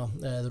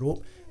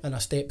rope and I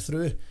step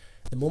through,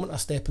 the moment I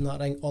step in that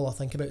ring, all I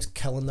think about is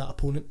killing that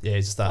opponent. Yeah,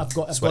 just that. I've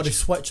got to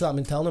switch that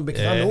mentality,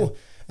 because I know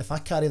if I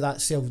carry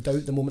that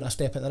self-doubt the moment I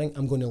step in the ring,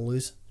 I'm going to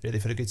lose. Ready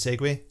for a good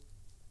segue?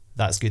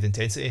 That's good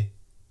intensity.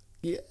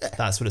 Yeah.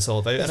 That's what it's all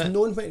about, isn't it? It's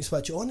knowing when to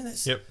switch it on, and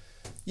it's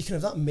you can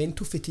have that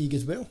mental fatigue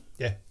as well.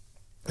 Yeah.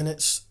 And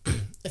it's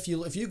if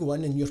you go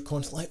in and you're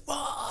constantly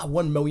like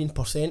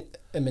 1,000,000%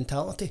 in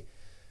mentality,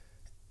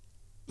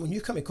 when you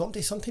come to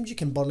comedy, sometimes you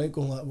can burn out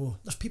going like, whoa,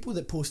 there's people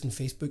that post on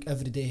Facebook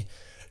every day,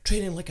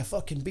 training like a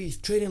fucking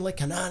beast, training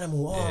like an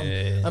animal,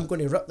 I'm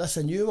going to rip this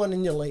a new one,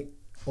 and you're like,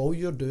 all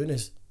you're doing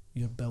is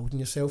you're building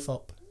yourself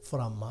up for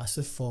a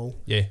massive fall.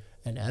 Yeah.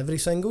 And every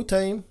single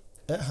time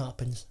it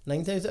happens,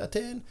 9 times out of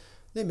 10,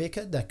 they make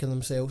a dick of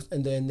themselves,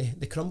 and then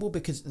they crumble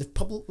because they've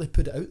publicly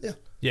put it out there.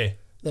 Yeah.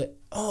 That,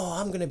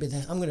 I'm going to be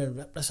this, I'm going to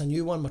rip this a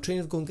new one, my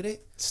training's going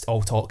great. It's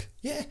all talk.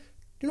 Yeah.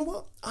 You know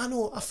what?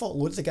 I fought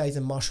loads of guys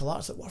in martial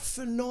arts that were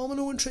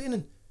phenomenal in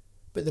training,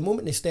 but the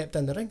moment they stepped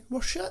in the ring,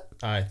 were shit.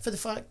 Aye. For the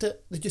fact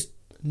that they just,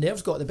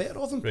 nerves got the better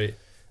of them. Right.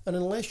 And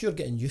unless you're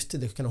getting used to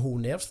the kind of whole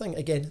nerves thing,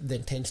 again, the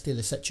intensity of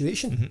the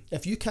situation,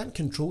 if you can't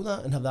control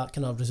that and have that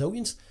kind of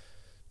resilience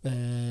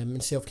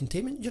and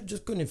self-containment, you're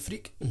just going to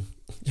freak.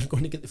 You're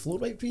going to get the floor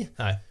right for you.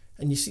 Aye.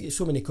 And you see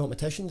so many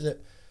competitions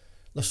that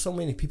there's so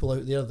many people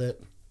out there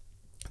that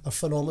are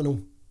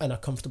phenomenal in a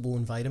comfortable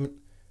environment,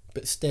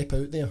 but step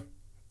out there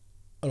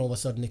and all of a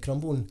sudden they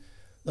crumble. And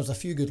there's a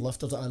few good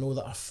lifters that I know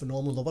that are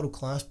phenomenal, they're world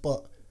class,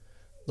 but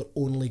they're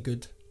only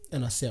good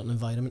in a certain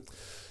environment.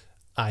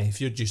 Aye,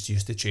 if you're just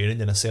used to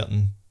training in a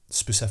certain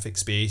specific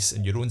space,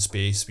 in your own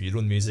space, with your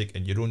own music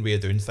and your own way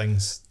of doing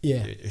things,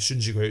 as soon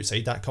as you go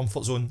outside that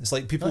comfort zone, it's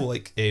like people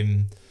like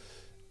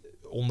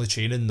only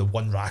training the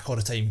one rack all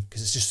the time,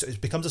 because it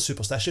becomes a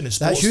superstition in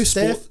sports. That's you,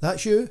 Steph.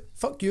 That's you.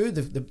 Fuck you.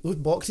 Those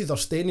boxes are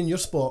staying in your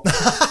spot.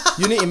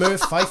 You need to move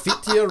 5 feet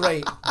to your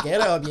right.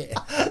 Get up,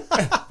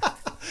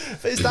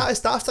 But it's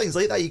daft things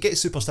like that. You get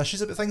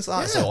superstitious about things like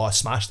that. It's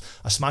like,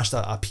 I smashed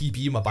a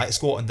PB in my back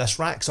squat on this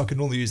rack, so I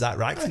can only use that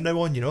rack from now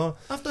on, you know.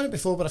 I've done it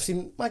before, but I've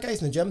seen my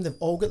guys in the gym, they've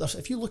all got their,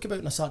 if you look about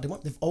on a Saturday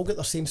morning, they've all got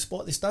their same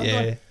spot they stand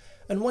on.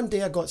 And one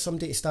day I got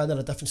somebody to stand in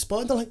a different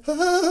spot and they're like,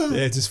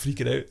 just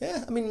freaking out.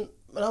 Yeah, I mean,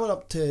 when I went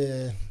up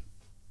to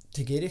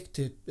Gary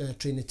to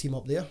train the team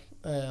up there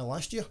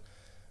last year, I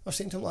was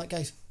saying to them, like,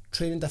 guys,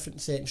 train in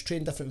different settings, train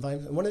in different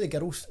environments. And one of the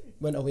girls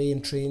went away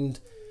and trained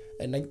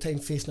at night time,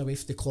 facing away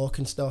from the clock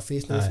and stuff,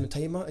 facing away from the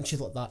timer, and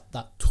she's like,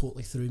 that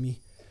totally threw me.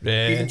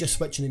 Even just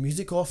switching the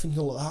music off and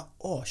you're like that,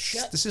 oh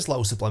shit. This is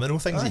little subliminal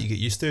things that you get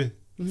used to.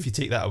 If you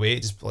take that away,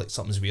 it's just like,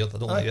 something's weird, I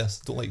don't like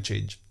this, I don't like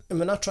change. And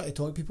when I try to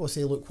talk to people, I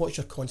say, look, what's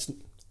your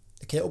constant?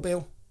 The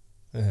kettlebell,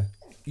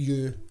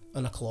 you,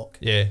 and a clock.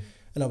 Yeah.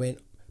 And I went,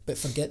 but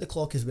forget the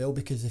clock as well,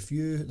 because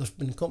there's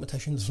been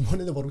competitions, there's one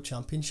of the world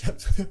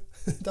championships,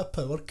 the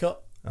power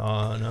cut.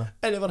 Oh no.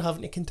 And they were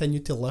having to continue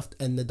to lift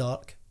in the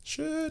dark.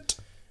 Shit.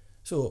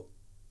 So,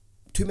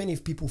 too many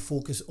people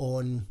focus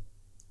on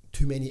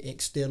too many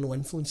external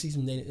influences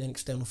and then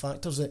external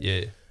factors,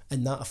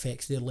 and that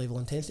affects their level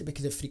of intensity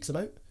because it freaks them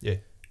out. Yeah.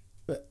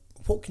 But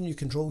what can you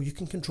control? You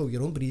can control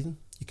your own breathing.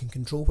 You can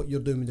control what you're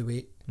doing with the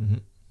weight. Mm-hmm.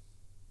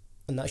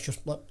 And that's just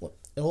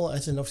all it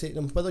is. And I've said to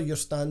them, whether you're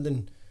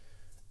standing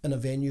in a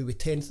venue with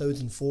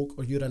 10,000 folk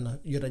or you're in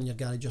your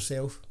garage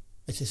yourself,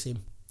 it's the same.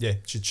 Yeah,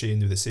 should train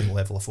with the same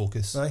level of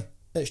focus. Aye,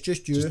 it's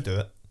just you. Just do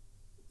it.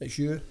 It's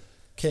you.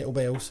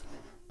 Kettlebells,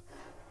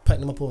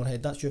 picking them up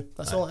overhead. That's you.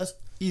 That's all it is.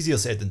 Easier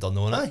said than done,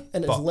 though, isn't it? Aye,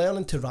 and it's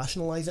learning to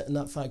rationalise it, and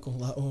that fact going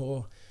like,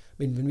 oh,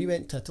 I mean, when we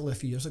went to Italy a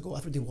few years ago,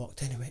 everybody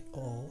walked in and went,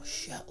 oh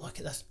shit, look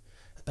at this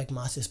big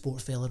massive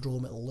sports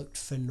velodrome. It looked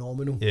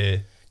phenomenal. Yeah.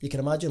 You can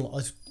imagine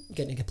like us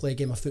getting to play a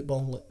game of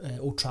football at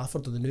Old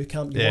Trafford or the Nou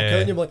Camp. You walk out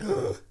and you're like,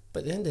 oh, but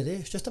at the end of the day,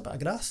 it's just a bit of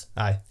grass.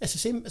 Aye. It's the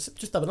same. It's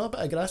just another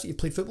bit of grass that you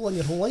played football in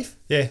your whole life.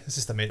 Yeah, it's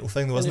just a mental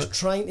thing, though, isn't it? And it's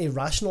trying to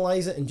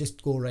rationalise it and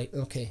just go, right,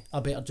 okay, I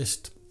better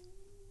just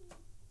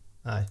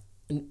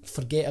and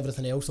forget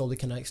everything else, all the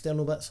kind of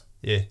external bits.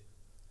 Yeah.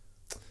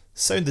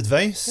 Sound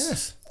advice.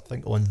 Yes. I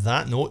think on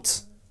that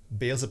note,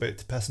 Bale's about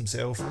to piss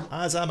himself,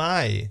 as am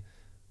I.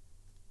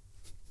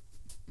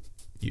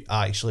 You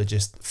actually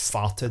just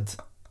farted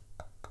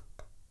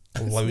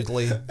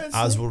loudly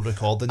as we're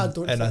recording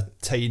in a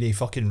tiny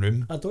fucking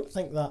room. I don't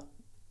think that...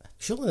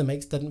 Surely the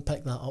mics didn't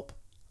pick that up.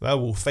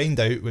 Well, we'll find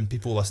out when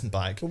people listen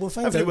back. Well, we'll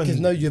find out because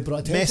now you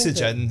brought attention message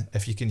to it. in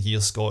if you can hear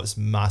Scott's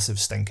massive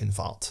stinking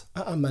fart.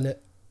 At a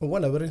minute. Well,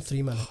 1 hour and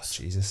 3 minutes.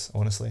 Oh, Jesus,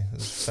 honestly.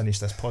 Let's finish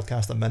this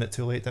podcast a minute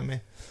too late, didn't we?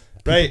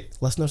 Right.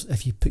 Listeners,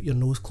 if you put your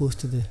nose close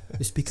to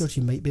the speakers,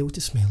 you might be able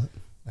to smell it.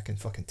 I can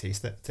fucking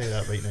taste it. Tell you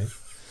that right now.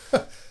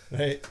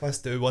 Right, let's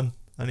do one.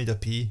 I need a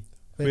pee.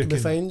 Where can we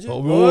find you?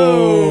 Oh,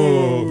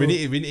 whoa! We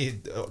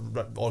need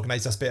to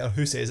organise this better.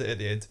 Who says it at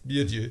the end?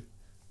 Me or you?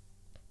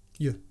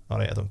 You.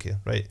 Alright, I don't care.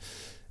 Right.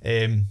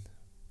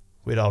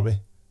 Where are we?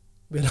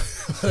 We're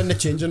in the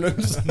changing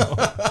rooms. No.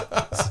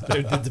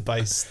 Surrounded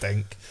by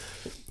stink.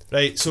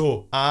 Right,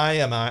 so I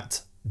am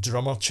at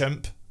Drummer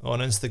Chimp on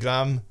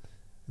Instagram.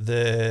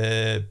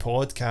 The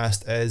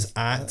podcast is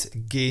at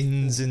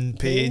Gains and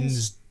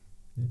Pains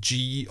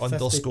G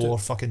 _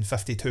 fucking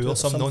 52 or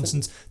some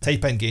nonsense.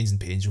 Type in Gains and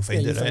Pains, you'll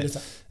find it,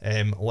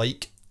 right?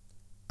 Like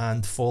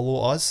and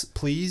follow us,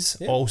 please.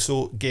 Yeah.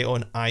 Also get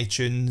on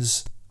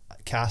iTunes,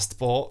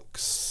 Castbox,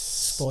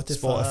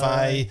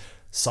 Spotify.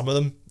 Some of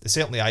them,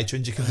 certainly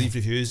iTunes, you can leave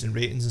reviews and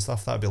ratings and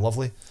stuff. That'd be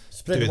lovely.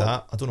 Do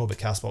that. I don't know about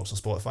Castbox or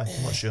Spotify.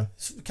 I'm not sure.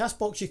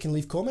 Castbox, you can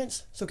leave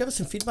comments. So give us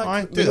some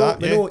feedback. We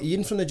know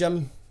Ian from the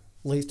gym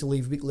likes to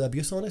leave weekly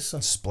abuse on us. So.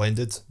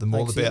 Splendid. The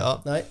more the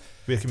better. Right.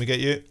 Where can we get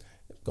you?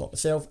 Got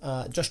myself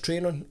Just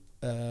Training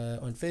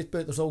on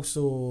Facebook. There's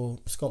also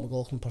Scott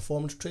McLaughlin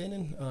Performance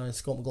Training and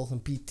Scott McLaughlin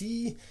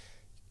PT.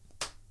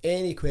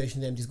 Any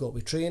questions MD's got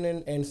with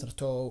training, anything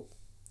at all,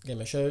 give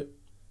me a shout.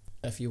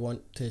 If you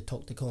want to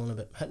talk to Colin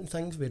about hitting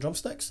things with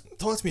drumsticks.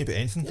 Talk to me about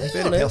anything. I'm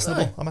very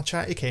personable. I'm a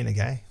chatty kind of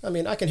guy. I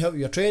mean, I can help you with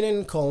your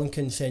training. Colin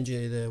can send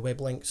you the web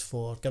links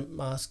for GIMP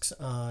masks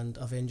and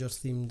Avengers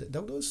themed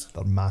dildos.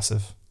 They're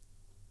massive.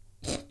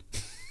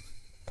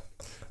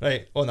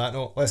 Right, on that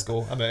note, let's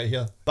go. I'm out of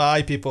here.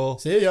 Bye, people.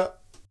 See ya.